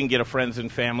you can get a Friends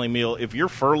and Family meal. If you're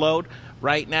furloughed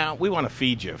right now, we want to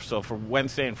feed you. So for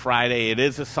Wednesday and Friday, it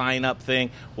is a sign-up thing.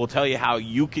 We'll tell you how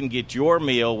you can get your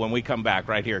meal when we come back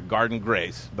right here at Garden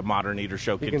Grace. The Modern Eater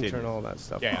Show continues. You can turn all that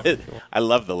stuff off. I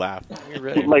love the laugh. You're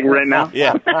ready. Like right now?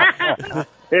 Yeah.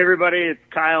 Hey, everybody. It's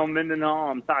Kyle Mendenhall.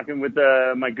 I'm talking with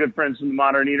my good friends from the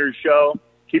Modern Eater Show.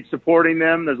 Keep supporting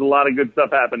them. There's a lot of good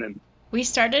stuff happening. We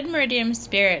started Meridium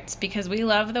Spirits because we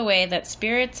love the way that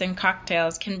spirits and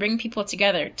cocktails can bring people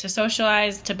together to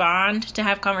socialize, to bond, to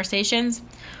have conversations.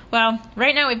 Well,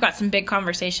 right now we've got some big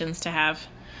conversations to have.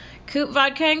 Coop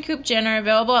Vodka and Coop Gin are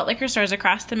available at liquor stores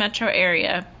across the metro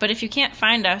area, but if you can't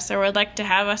find us or would like to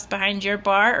have us behind your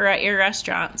bar or at your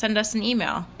restaurant, send us an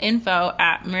email,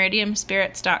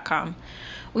 info@meridiumspirits.com.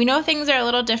 We know things are a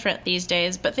little different these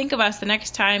days, but think of us the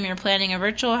next time you're planning a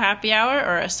virtual happy hour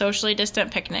or a socially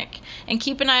distant picnic. And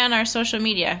keep an eye on our social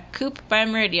media, Coop by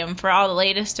Meridium, for all the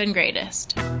latest and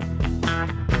greatest.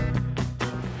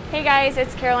 Hey guys,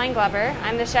 it's Caroline Glover.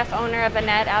 I'm the chef owner of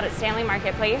Annette out at Stanley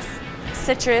Marketplace.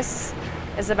 Citrus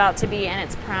is about to be in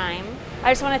its prime.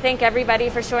 I just want to thank everybody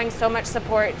for showing so much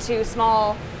support to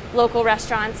small local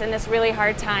restaurants in this really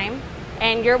hard time.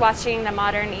 And you're watching the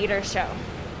Modern Eater Show.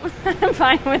 I'm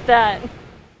fine with that.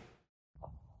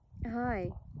 Hi,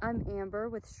 I'm Amber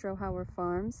with Strohauer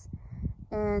Farms,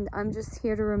 and I'm just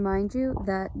here to remind you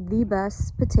that the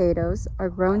best potatoes are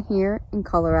grown here in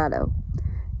Colorado.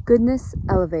 Goodness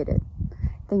elevated.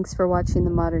 Thanks for watching the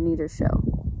Modern Eater Show.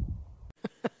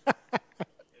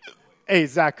 Hey,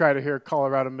 Zach Ryder here,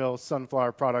 Colorado Mills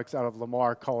Sunflower Products out of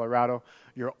Lamar, Colorado.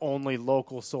 Your only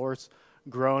local source,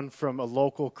 grown from a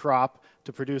local crop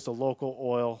to produce a local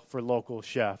oil for local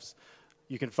chefs.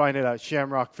 You can find it at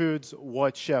Shamrock Foods,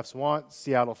 What Chefs Want,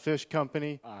 Seattle Fish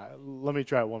Company. Let me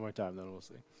try it one more time, then we'll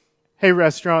see. Hey,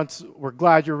 restaurants, we're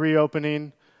glad you're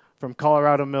reopening. From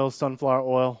Colorado Mills Sunflower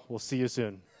Oil, we'll see you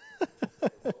soon.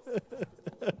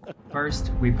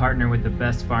 First, we partner with the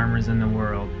best farmers in the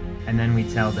world, and then we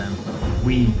tell them,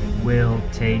 we will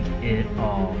take it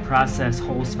all. Process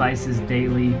whole spices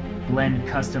daily, blend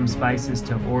custom spices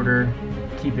to order,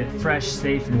 keep it fresh,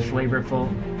 safe, and flavorful,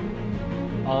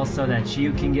 all so that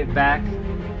you can get back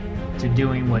to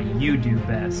doing what you do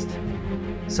best.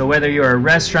 So whether you're a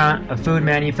restaurant, a food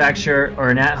manufacturer, or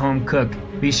an at-home cook,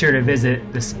 be sure to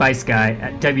visit The Spice Guy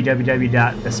at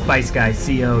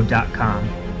www.thespiceguyco.com.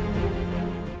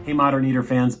 Hey Modern Eater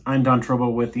fans, I'm Don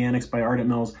Trobo with the Annex by Ardent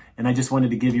Mills, and I just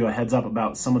wanted to give you a heads up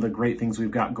about some of the great things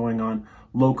we've got going on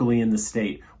locally in the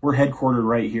state. We're headquartered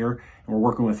right here, and we're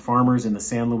working with farmers in the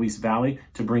San Luis Valley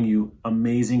to bring you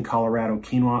amazing Colorado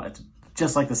quinoa. It's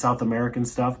just like the South American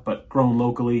stuff, but grown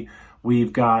locally.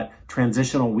 We've got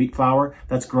transitional wheat flour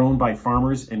that's grown by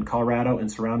farmers in Colorado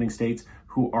and surrounding states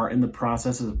who are in the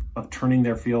process of turning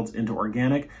their fields into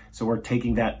organic. So we're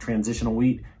taking that transitional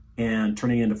wheat and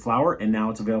turning it into flour, and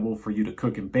now it's available for you to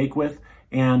cook and bake with.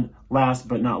 And last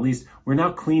but not least, we're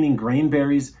now cleaning grain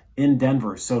berries in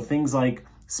Denver. So things like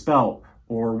spelt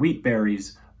or wheat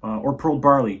berries or pearl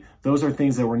barley, those are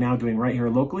things that we're now doing right here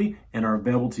locally and are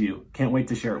available to you. Can't wait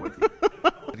to share it with you.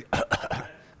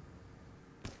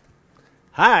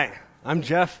 Hi, I'm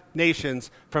Jeff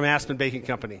Nations from Aspen Baking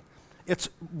Company. It's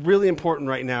really important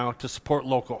right now to support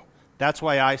local. That's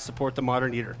why I support the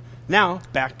Modern Eater. Now,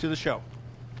 back to the show.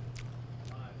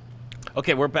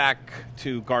 Okay, we're back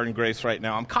to Garden Grace right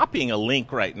now. I'm copying a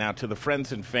link right now to the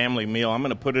Friends and Family meal. I'm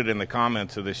going to put it in the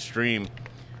comments of this stream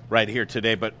right here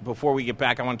today. But before we get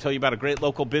back, I want to tell you about a great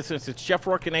local business. It's Chef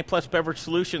Rourke and A-Plus Beverage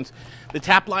Solutions. The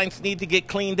tap lines need to get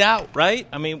cleaned out, right?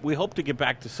 I mean, we hope to get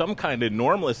back to some kind of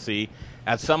normalcy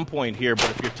at some point here,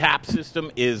 but if your tap system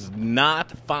is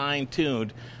not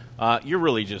fine-tuned, you're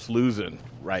really just losing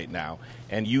right now,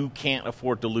 and you can't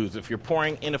afford to lose. If you're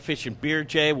pouring inefficient beer,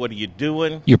 Jay, what are you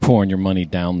doing? You're pouring your money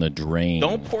down the drain.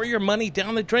 Don't pour your money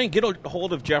down the drain. Get a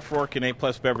hold of Jeff Rourke and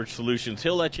A-Plus Beverage Solutions.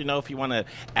 He'll let you know if you want to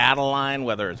add a line,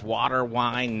 whether it's water,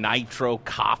 wine, nitro,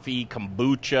 coffee,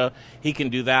 kombucha. He can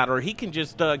do that, or he can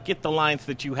just get the lines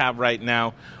that you have right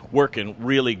now working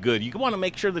really good. You want to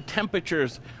make sure the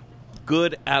temperature's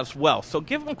good as well. So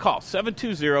give them a call,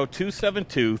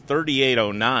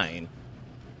 720-272-3809.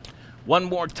 One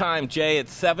more time, Jay,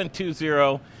 it's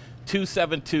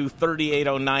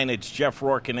 720-272-3809. It's Jeff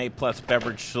Rourke and A-Plus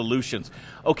Beverage Solutions.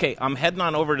 Okay, I'm heading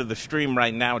on over to the stream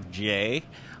right now, Jay.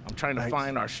 I'm trying to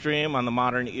find our stream on the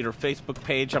Modern Eater Facebook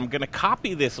page. I'm going to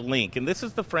copy this link, and this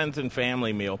is the Friends and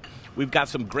Family meal. We've got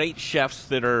some great chefs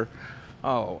that are,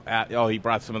 he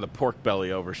brought some of the pork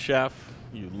belly over. Chef,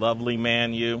 you lovely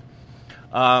man, you.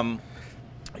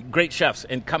 Great chefs,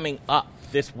 and coming up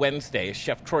this Wednesday is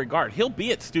Chef Troy Gard. He'll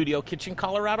be at Studio Kitchen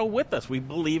Colorado with us. We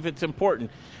believe it's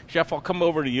important. Chef, I'll come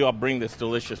over to you. I'll bring this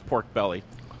delicious pork belly.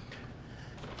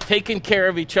 Taking care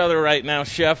of each other right now,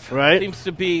 Chef. Right. Seems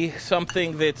to be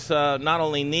something that's not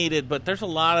only needed, but there's a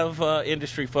lot of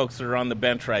industry folks that are on the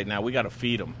bench right now. We got to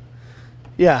feed them.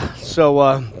 Yeah,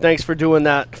 so thanks for doing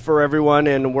that for everyone,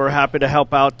 and we're happy to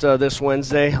help out this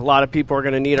Wednesday. A lot of people are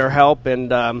going to need our help,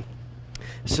 and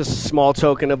it's just a small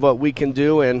token of what we can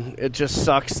do, and it just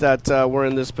sucks that we're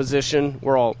in this position.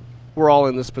 We're all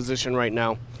in this position right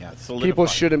now. Yeah, people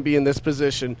shouldn't be in this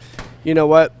position. You know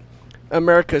what?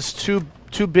 America's too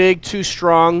big, too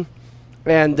strong,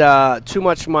 and too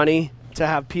much money to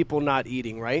have people not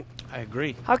eating, right? I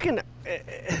agree. How can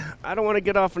I don't want to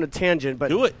get off on a tangent, but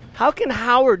do it. How can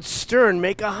Howard Stern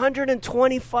make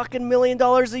 $120 million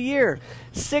a year?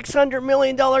 $600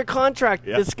 million contract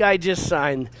this guy just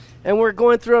signed, and we're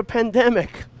going through a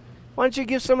pandemic. Why don't you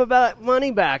give some of that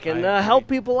money back and help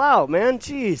people out, man?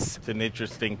 Jeez. It's an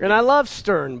interesting thing. And I love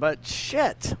Stern, but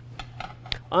shit.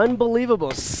 Unbelievable.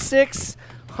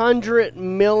 $600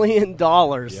 million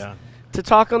to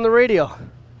talk on the radio.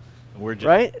 We're just,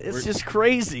 right? It's just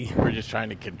crazy. We're just trying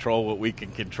to control what we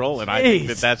can control, and I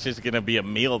think that's just going to be a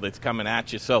meal that's coming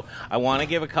at you. So I want to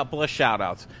give a couple of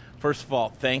shout-outs. First of all,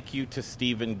 thank you to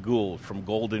Stephen Gould from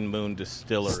Golden Moon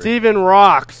Distillery. Stephen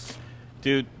rocks.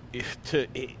 Dude,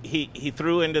 he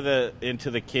threw into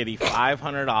the kitty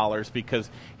 $500 because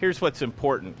here's what's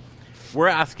important. We're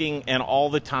asking, and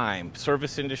all the time,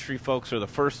 service industry folks are the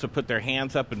first to put their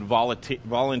hands up and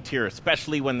volunteer,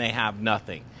 especially when they have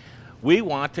nothing. We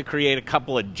want to create a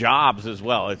couple of jobs as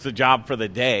well. It's a job for the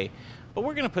day. But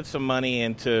we're going to put some money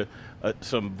into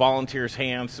some volunteers'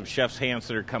 hands, some chefs' hands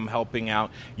that are helping out.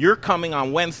 You're coming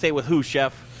on Wednesday with who,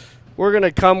 Chef? We're going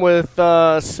to come with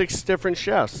 6 different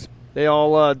chefs. They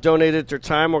all donated their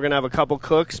time. We're going to have a couple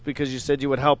cooks because you said you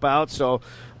would help out. So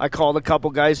I called a couple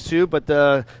guys too, but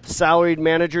the salaried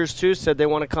managers too said they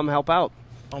want to come help out.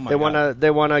 Oh my they God.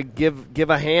 They want to give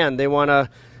a hand. They want to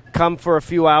come for a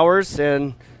few hours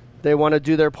and they want to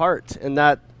do their part, and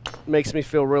that makes me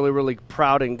feel really, really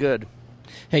proud and good.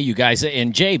 Hey, you guys,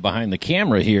 and Jay behind the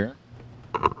camera here.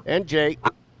 And Jay.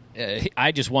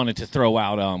 I just wanted to throw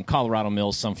out Colorado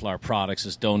Mills Sunflower Products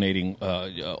is donating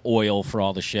oil for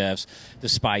all the chefs. The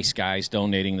Spice Guys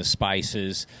donating the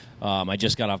spices. I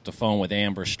just got off the phone with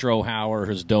Amber Strohauer,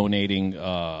 who's donating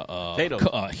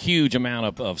a huge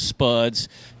amount of spuds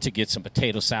to get some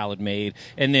potato salad made.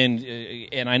 And then,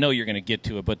 and I know you're going to get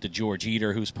to it, but the George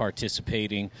Eater, who's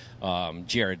participating,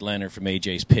 Jared Leonard from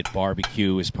AJ's Pit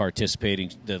Barbecue is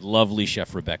participating. The lovely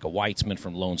Chef Rebecca Weitzman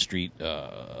from Lone Street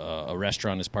a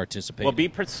restaurant is participating. Well,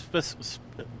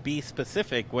 be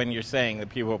specific when you're saying that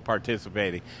people are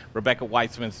participating. Rebecca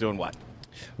Weitzman's doing what?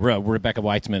 Rebecca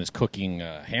Weitzman is cooking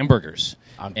hamburgers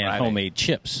and homemade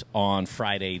chips on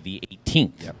Friday the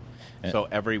 18th. Yep. So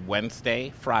every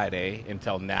Wednesday, Friday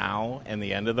until now and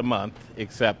the end of the month,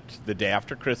 except the day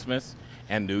after Christmas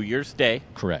and New Year's Day.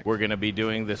 Correct. We're going to be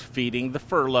doing this Feeding the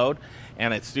Furloughed.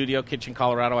 And at Studio Kitchen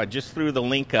Colorado, I just threw the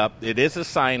link up. It is a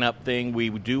sign-up thing. We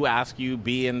do ask you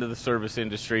be into the service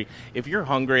industry. If you're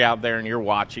hungry out there and you're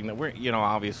watching, that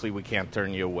obviously we can't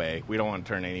turn you away. We don't want to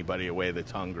turn anybody away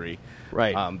that's hungry.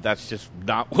 Right. That's just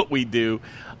not what we do.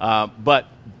 But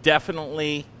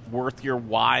definitely worth your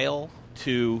while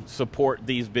to support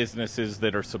these businesses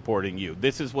that are supporting you.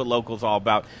 This is what local's all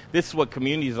about. This is what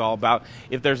community is all about.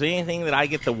 If there's anything that I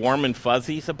get the warm and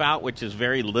fuzzies about, which is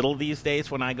very little these days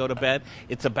when I go to bed,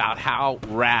 it's about how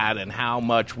rad and how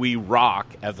much we rock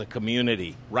as a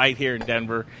community right here in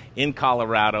Denver, in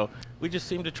Colorado. We just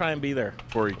seem to try and be there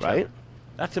for each other.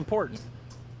 That's important.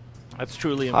 That's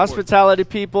truly important. Hospitality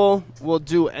people will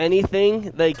do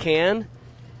anything they can,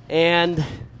 and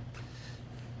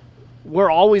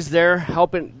we're always there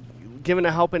helping, giving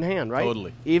a helping hand, right?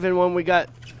 Totally. Even when we got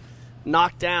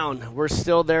knocked down, we're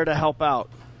still there to help out.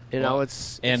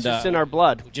 It's just in our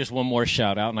blood. Just one more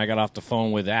shout out, and I got off the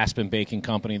phone with Aspen Baking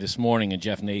Company this morning and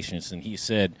Jeff Nations, and he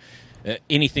said,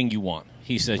 anything you want.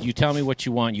 He says, you tell me what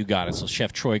you want, you got it. So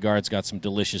Chef Troy Guard's got some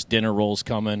delicious dinner rolls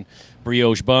coming,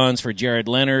 brioche buns for Jared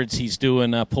Leonard's. He's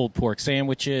doing pulled pork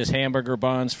sandwiches, hamburger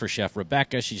buns for Chef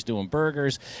Rebecca. She's doing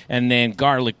burgers. And then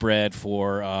garlic bread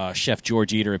for Chef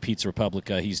George Eater at Pizza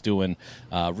Republica. He's doing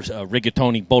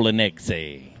rigatoni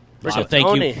bolognese. So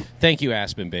thank you,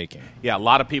 Aspen Baking. Yeah, a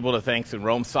lot of people to thanks in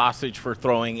Rome Sausage for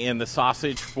throwing in the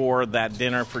sausage for that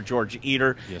dinner for George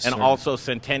Eater. Yes, and sir. Also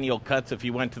Centennial Cuts. If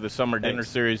you went to the Summer Dinner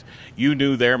Series, you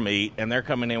knew their meat. And they're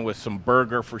coming in with some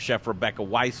burger for Chef Rebecca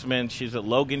Weitzman. She's at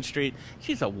Logan Street.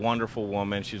 She's a wonderful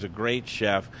woman. She's a great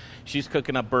chef. She's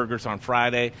cooking up burgers on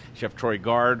Friday. Chef Troy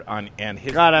Guard and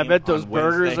his God, I team bet those on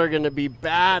burgers Wednesday. are going to be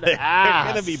badass.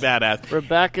 They're going to be badass.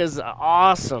 Rebecca's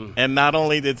awesome. And not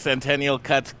only did Centennial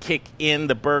Cuts kick in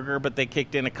the burger, but they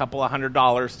kicked in a couple of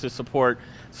 $100 to support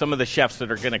some of the chefs that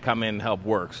are going to come in and help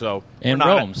work. So And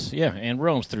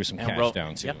Rome's threw some cash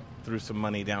down too. Yep, threw some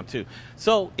money down too.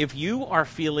 So if you are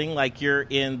feeling like you're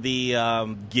in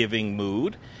the giving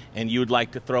mood and you would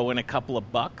like to throw in a couple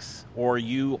of bucks, or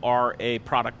you are a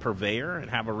product purveyor and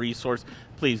have a resource,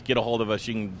 please get a hold of us.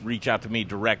 You can reach out to me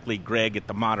directly, Greg at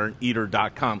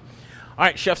themoderneater.com. All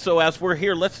right, Chef, so as we're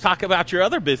here, let's talk about your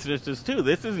other businesses too.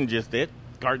 This isn't just it.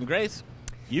 Garden Grace,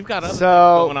 you've got other things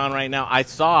going on right now.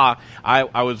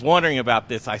 I was wondering about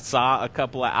this. I saw a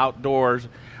couple of outdoors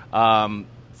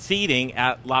seating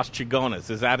at Las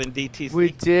Chigonas. Is that in DTC? We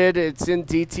did. It's in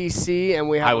DTC, and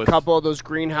we have a couple of those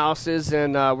greenhouses,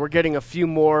 and we're getting a few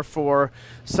more for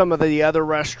some of the other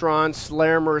restaurants.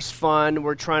 Larimer's Fun.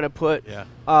 We're trying to put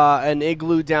an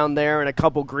igloo down there and a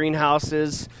couple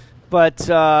greenhouses. But,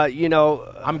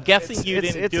 I'm guessing you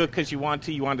didn't do it because you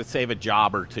wanted to save a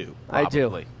job or two.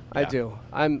 Probably. I do.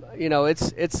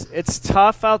 It's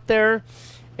tough out there.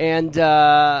 And,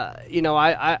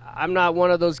 I'm not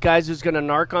one of those guys who's going to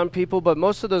narc on people, but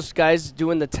most of those guys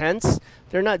doing the tents,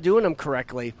 they're not doing them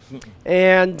correctly.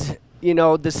 And,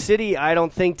 the city, I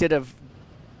don't think, did a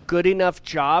good enough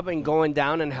job in going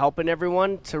down and helping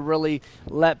everyone to really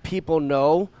let people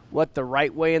know what the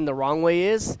right way and the wrong way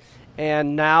is.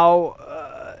 And now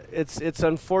it's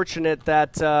unfortunate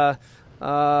that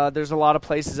there's a lot of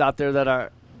places out there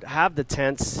that have the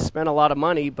tents, spend a lot of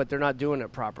money, but they're not doing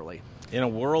it properly. In a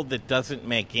world that doesn't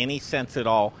make any sense at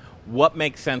all, what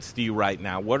makes sense to you right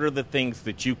now? What are the things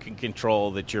that you can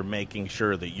control that you're making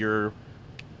sure that you're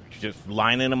just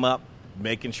lining them up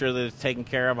making sure that it's taken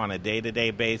care of on a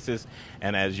day-to-day basis,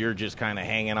 and as you're just kind of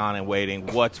hanging on and waiting,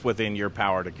 what's within your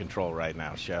power to control right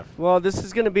now, Chef? Well, this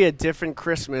is going to be a different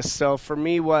Christmas. So for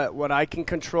me, what I can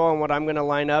control and what I'm going to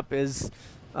line up is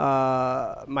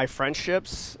my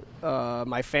friendships,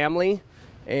 my family,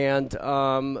 and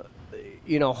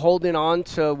holding on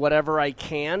to whatever I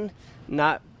can,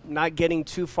 not getting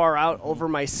too far out over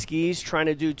my skis, trying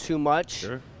to do too much.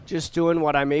 Sure. Just doing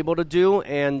what I'm able to do,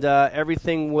 and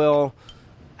everything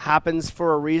happens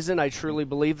for a reason. I truly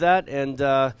believe that, and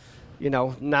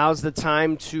now's the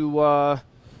time to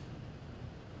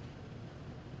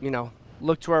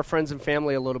look to our friends and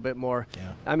family a little bit more.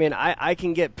 Yeah. I mean, I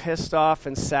can get pissed off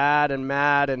and sad and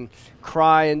mad and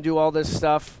cry and do all this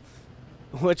stuff,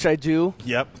 which I do.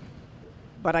 Yep.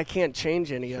 But I can't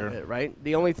change any of it, right?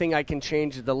 The only thing I can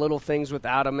change is the little things with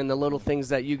Adam and the little things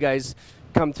that you guys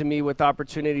come to me with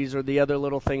opportunities, or the other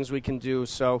little things we can do.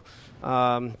 So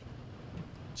I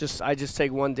just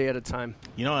take one day at a time.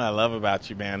 You know what I love about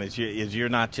you, man, is you're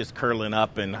not just curling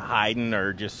up and hiding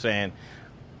or just saying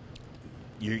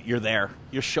you're there.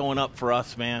 You're showing up for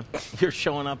us, man. You're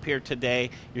showing up here today.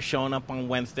 You're showing up on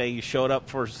Wednesday. You showed up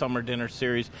for Summer Dinner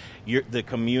Series. The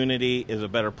community is a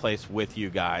better place with you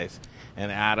guys.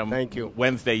 And Adam, thank you.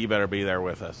 Wednesday, you better be there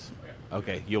with us.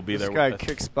 Okay, you'll be there with us. This guy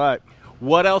kicks butt.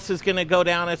 What else is going to go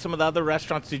down at some of the other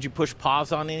restaurants? Did you push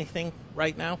pause on anything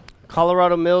right now?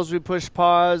 Colorado Mills, we push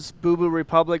pause. Boo Boo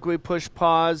Republic, we push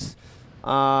pause.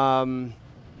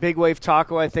 Big Wave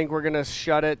Taco, I think we're going to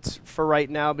shut it for right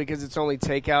now because it's only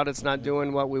takeout. It's not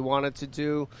doing what we want it to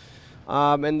do.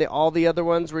 And all the other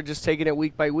ones, we're just taking it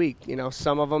week by week.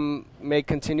 Some of them may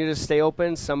continue to stay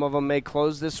open. Some of them may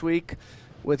close this week.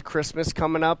 With Christmas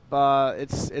coming up,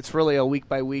 it's really a week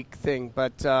by week thing.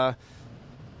 But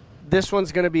this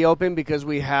one's going to be open because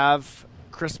we have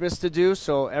Christmas to do.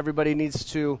 So everybody needs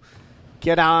to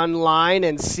get online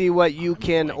and see what you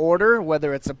can order,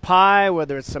 whether it's a pie,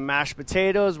 whether it's some mashed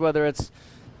potatoes, whether it's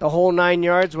the whole 9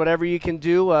 yards, whatever you can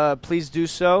do, please do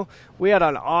so. We had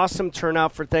an awesome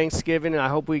turnout for Thanksgiving, and I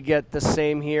hope we get the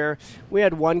same here. We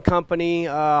had one company,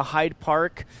 Hyde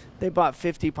Park. They bought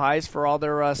 50 pies for all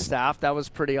their staff. That was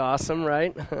pretty awesome,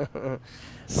 right?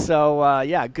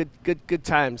 So, good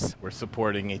times. We're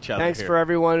supporting each other. Thanks here. for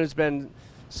everyone who's been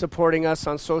supporting us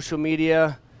on social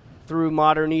media, through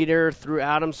Modern Eater, through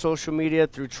Adam's social media,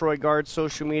 through Troy Guard's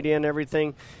social media and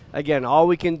everything. Again, all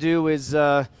we can do is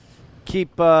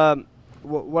keep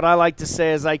what I like to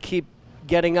say is I keep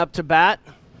getting up to bat,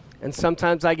 and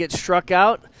sometimes I get struck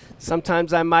out.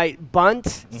 Sometimes I might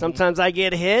bunt. Sometimes I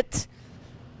get hit.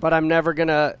 But I'm never going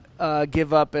to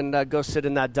give up and go sit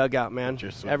in that dugout, man.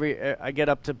 I get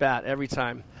up to bat every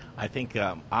time. I think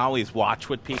I always watch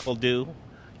what people do.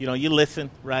 You listen,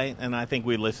 right? And I think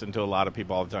we listen to a lot of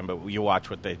people all the time, but you watch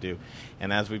what they do.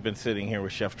 And as we've been sitting here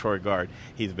with Chef Troy Guard,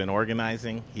 he's been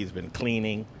organizing, he's been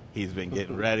cleaning, he's been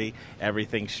getting ready,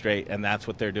 everything's straight, and that's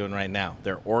what they're doing right now.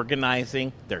 They're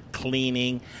organizing, they're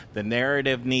cleaning. The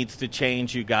narrative needs to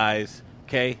change, you guys,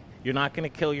 okay? You're not going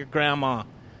to kill your grandma.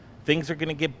 Things are going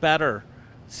to get better.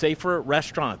 Safer at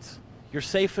restaurants. You're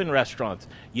safe in restaurants.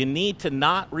 You need to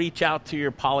not reach out to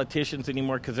your politicians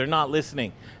anymore because they're not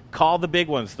listening. Call the big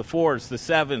ones, the 4s, the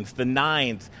 7s, the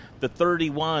 9s, the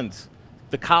 31s,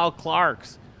 the Kyle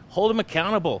Clarks. Hold them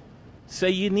accountable. Say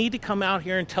you need to come out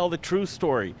here and tell the true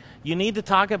story. You need to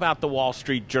talk about the Wall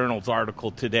Street Journal's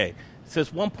article today. It says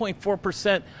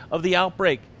 1.4% of the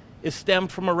outbreak is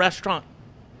stemmed from a restaurant.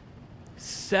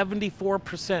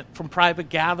 74% from private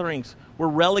gatherings. We're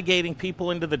relegating people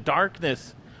into the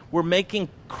darkness. We're making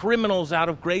criminals out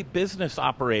of great business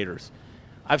operators.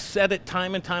 I've said it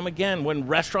time and time again. When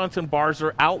restaurants and bars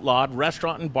are outlawed,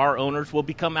 restaurant and bar owners will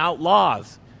become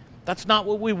outlaws. That's not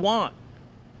what we want.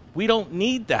 We don't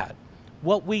need that.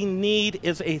 What we need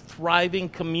is a thriving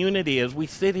community. As we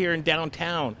sit here in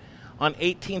downtown on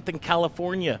 18th and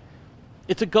California,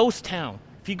 it's a ghost town.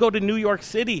 If you go to New York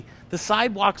City, the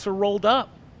sidewalks are rolled up.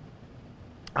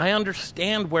 I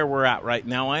understand where we're at right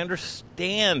now. I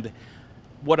understand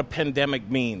what a pandemic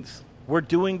means. We're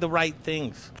doing the right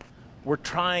things. We're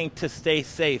trying to stay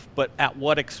safe, but at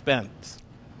what expense?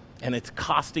 And it's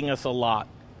costing us a lot,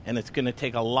 and it's going to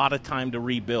take a lot of time to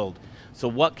rebuild. So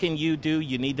what can you do?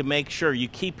 You need to make sure you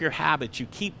keep your habits. You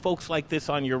keep folks like this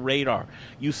on your radar.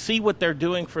 You see what they're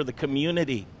doing for the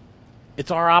community.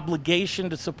 It's our obligation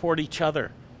to support each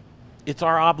other. It's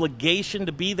our obligation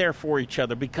to be there for each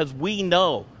other because we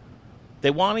know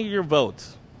they wanted your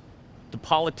votes. The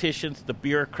politicians, the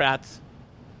bureaucrats,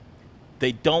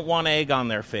 they don't want egg on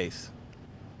their face.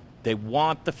 They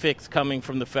want the fix coming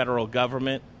from the federal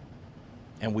government,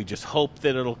 and we just hope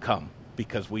that it'll come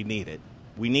because we need it.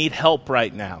 We need help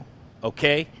right now.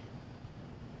 Okay?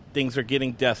 Things are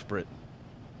getting desperate.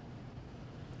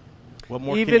 What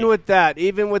more? Even with that,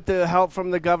 even with the help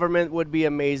from the government would be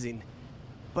amazing.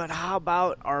 But how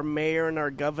about our mayor and our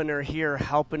governor here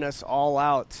helping us all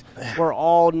out? We're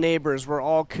all neighbors. We're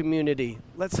all community.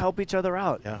 Let's help each other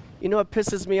out. Yeah. You know what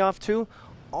pisses me off too?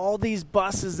 All these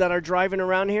buses that are driving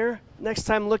around here. Next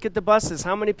time, look at the buses.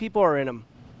 How many people are in them?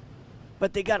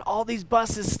 But they got all these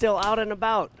buses still out and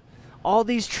about. All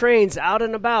these trains out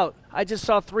and about. I just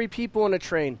saw 3 people in a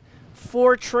train.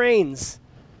 4 trains.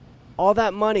 All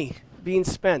that money being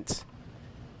spent.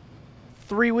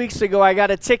 3 weeks ago, I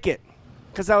got a ticket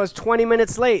because I was 20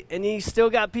 minutes late, and you still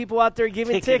got people out there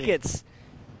giving tickets.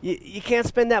 You can't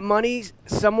spend that money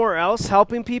somewhere else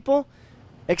helping people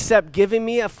except giving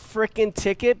me a freaking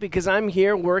ticket because I'm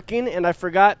here working and I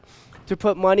forgot to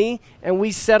put money, and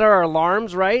we set our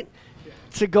alarms, right,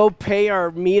 to go pay our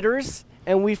meters,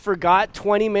 and we forgot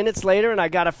 20 minutes later and I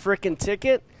got a freaking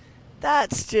ticket.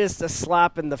 That's just a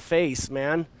slap in the face,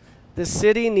 man. The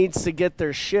city needs to get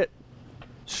their shit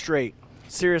straight.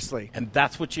 Seriously. And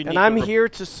that's what you need. And I'm here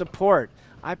to support.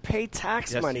 I pay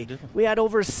tax money. We had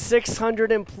over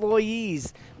 600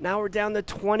 employees. Now we're down to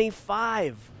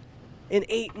 25 in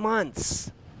 8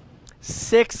 months.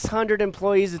 600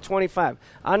 employees to 25.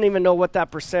 I don't even know what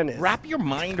that percent is. Wrap your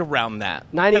mind around that.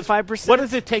 95%. What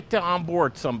does it take to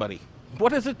onboard somebody?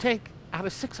 What does it take out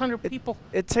of 600 people?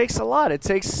 It takes a lot. It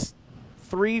takes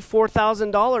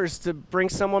 $3,000-$4,000 to bring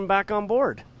someone back on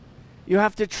board. You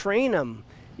have to train them.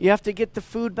 You have to get the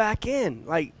food back in.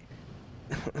 Like,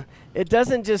 it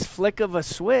doesn't just flick of a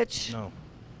switch.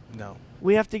 No.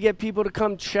 We have to get people to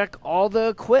come check all the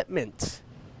equipment.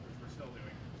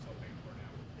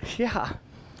 Yeah.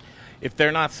 If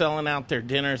they're not selling out their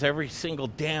dinners, every single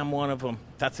damn one of them,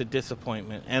 that's a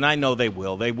disappointment. And I know they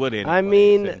will. They would anyway. I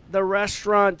mean, the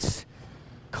restaurant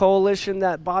coalition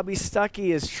that Bobby Stuckey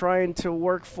is trying to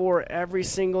work for every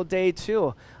single day,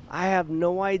 too. I have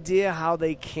no idea how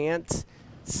they can't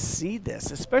see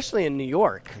this, especially in New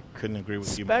York. Couldn't agree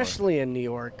with you more. Especially in New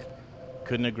York.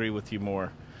 Couldn't agree with you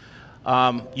more.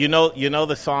 You know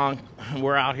the song.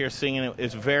 We're out here singing it.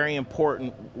 It's very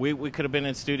important. We could have been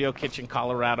in Studio Kitchen,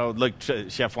 Colorado. Look,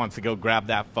 Chef wants to go grab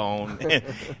that phone,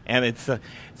 and it's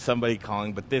somebody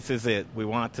calling. But this is it. We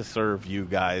want to serve you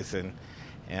guys,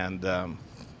 and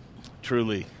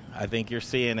truly, I think you're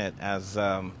seeing it as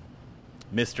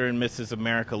Mr. and Mrs.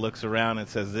 America looks around and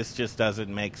says, "This just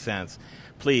doesn't make sense."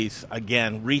 Please,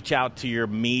 again, reach out to your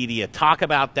media. Talk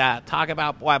about that. Talk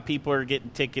about why people are getting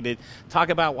ticketed. Talk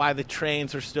about why the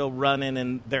trains are still running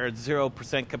and they're at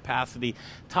 0% capacity.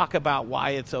 Talk about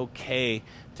why it's okay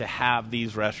to have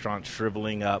these restaurants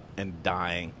shriveling up and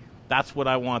dying. That's what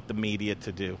I want the media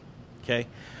to do, okay?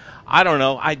 I don't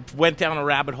know. I went down a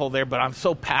rabbit hole there, but I'm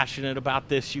so passionate about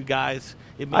this, you guys.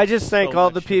 I just thank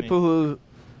all the people who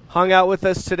hung out with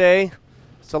us today.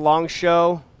 It's a long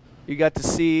show. You got to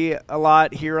see a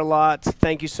lot, hear a lot.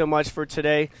 Thank you so much for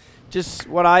today. Just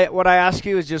what I ask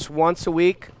you is just once a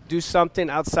week, do something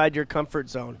outside your comfort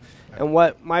zone. And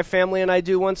what my family and I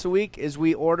do once a week is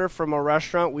we order from a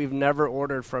restaurant we've never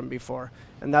ordered from before.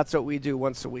 And that's what we do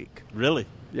once a week. Really?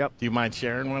 Yep. Do you mind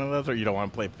sharing one of those, or you don't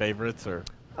want to play favorites? Or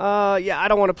yeah, I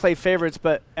don't want to play favorites,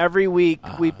 but every week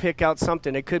we pick out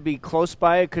something. It could be close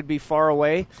by, it could be far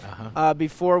away.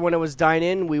 Before, when it was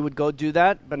dine-in, we would go do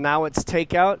that, but now it's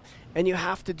takeout, and you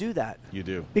have to do that. You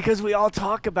do. Because we all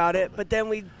talk about it, but then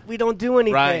we don't do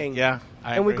anything. Right, yeah.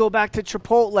 I and we agree. go back to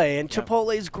Chipotle, and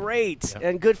Chipotle is great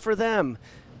and good for them.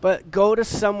 But go to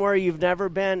somewhere you've never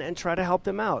been and try to help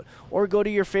them out. Or go to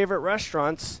your favorite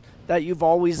restaurants that you've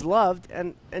always loved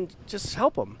and just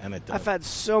help them. And it does. I've had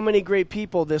so many great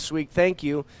people this week, thank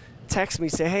you, text me,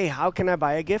 say, hey, how can I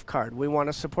buy a gift card? We want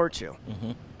to support you.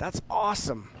 That's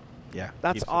awesome. Yeah.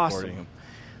 That's keep supporting awesome. them.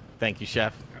 Thank you,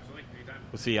 Chef. Absolutely. Anytime.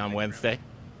 We'll see you on Wednesday.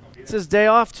 It's his day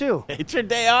off, too. It's your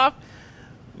day off?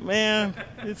 Man,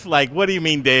 it's like, what do you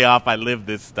mean day off? I live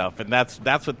this stuff. And that's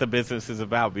what the business is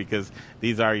about, because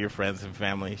these are your friends and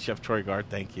family. Chef Troy Gard,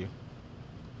 thank you.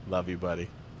 Love you, buddy.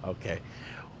 Okay.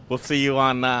 We'll see you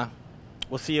on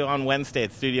Wednesday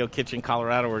at Studio Kitchen,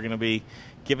 Colorado. We're going to be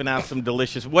giving out some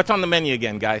delicious. What's on the menu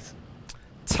again, guys?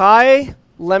 Thai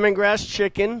lemongrass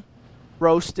chicken,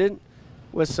 roasted,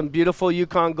 with some beautiful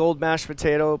Yukon Gold mashed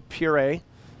potato puree,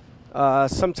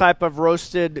 some type of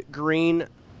roasted green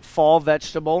fall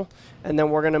vegetable, and then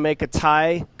we're going to make a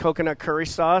Thai coconut curry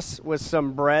sauce with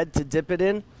some bread to dip it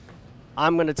in.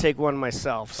 I'm going to take one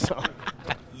myself. So.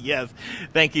 Yes.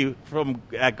 Thank you from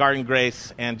Garden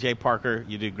Grace and Jay Parker.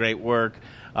 You do great work.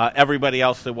 Everybody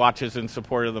else that watches in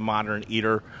support of the Modern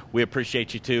Eater, we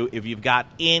appreciate you too. If you've got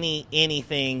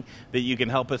anything that you can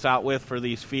help us out with for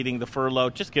these Feeding the Furlough,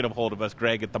 just get a hold of us,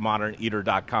 Greg at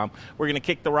themoderneater.com. We're going to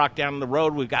kick the rock down the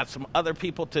road. We've got some other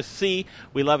people to see.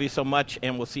 We love you so much,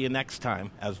 and we'll see you next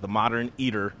time as the Modern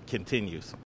Eater continues.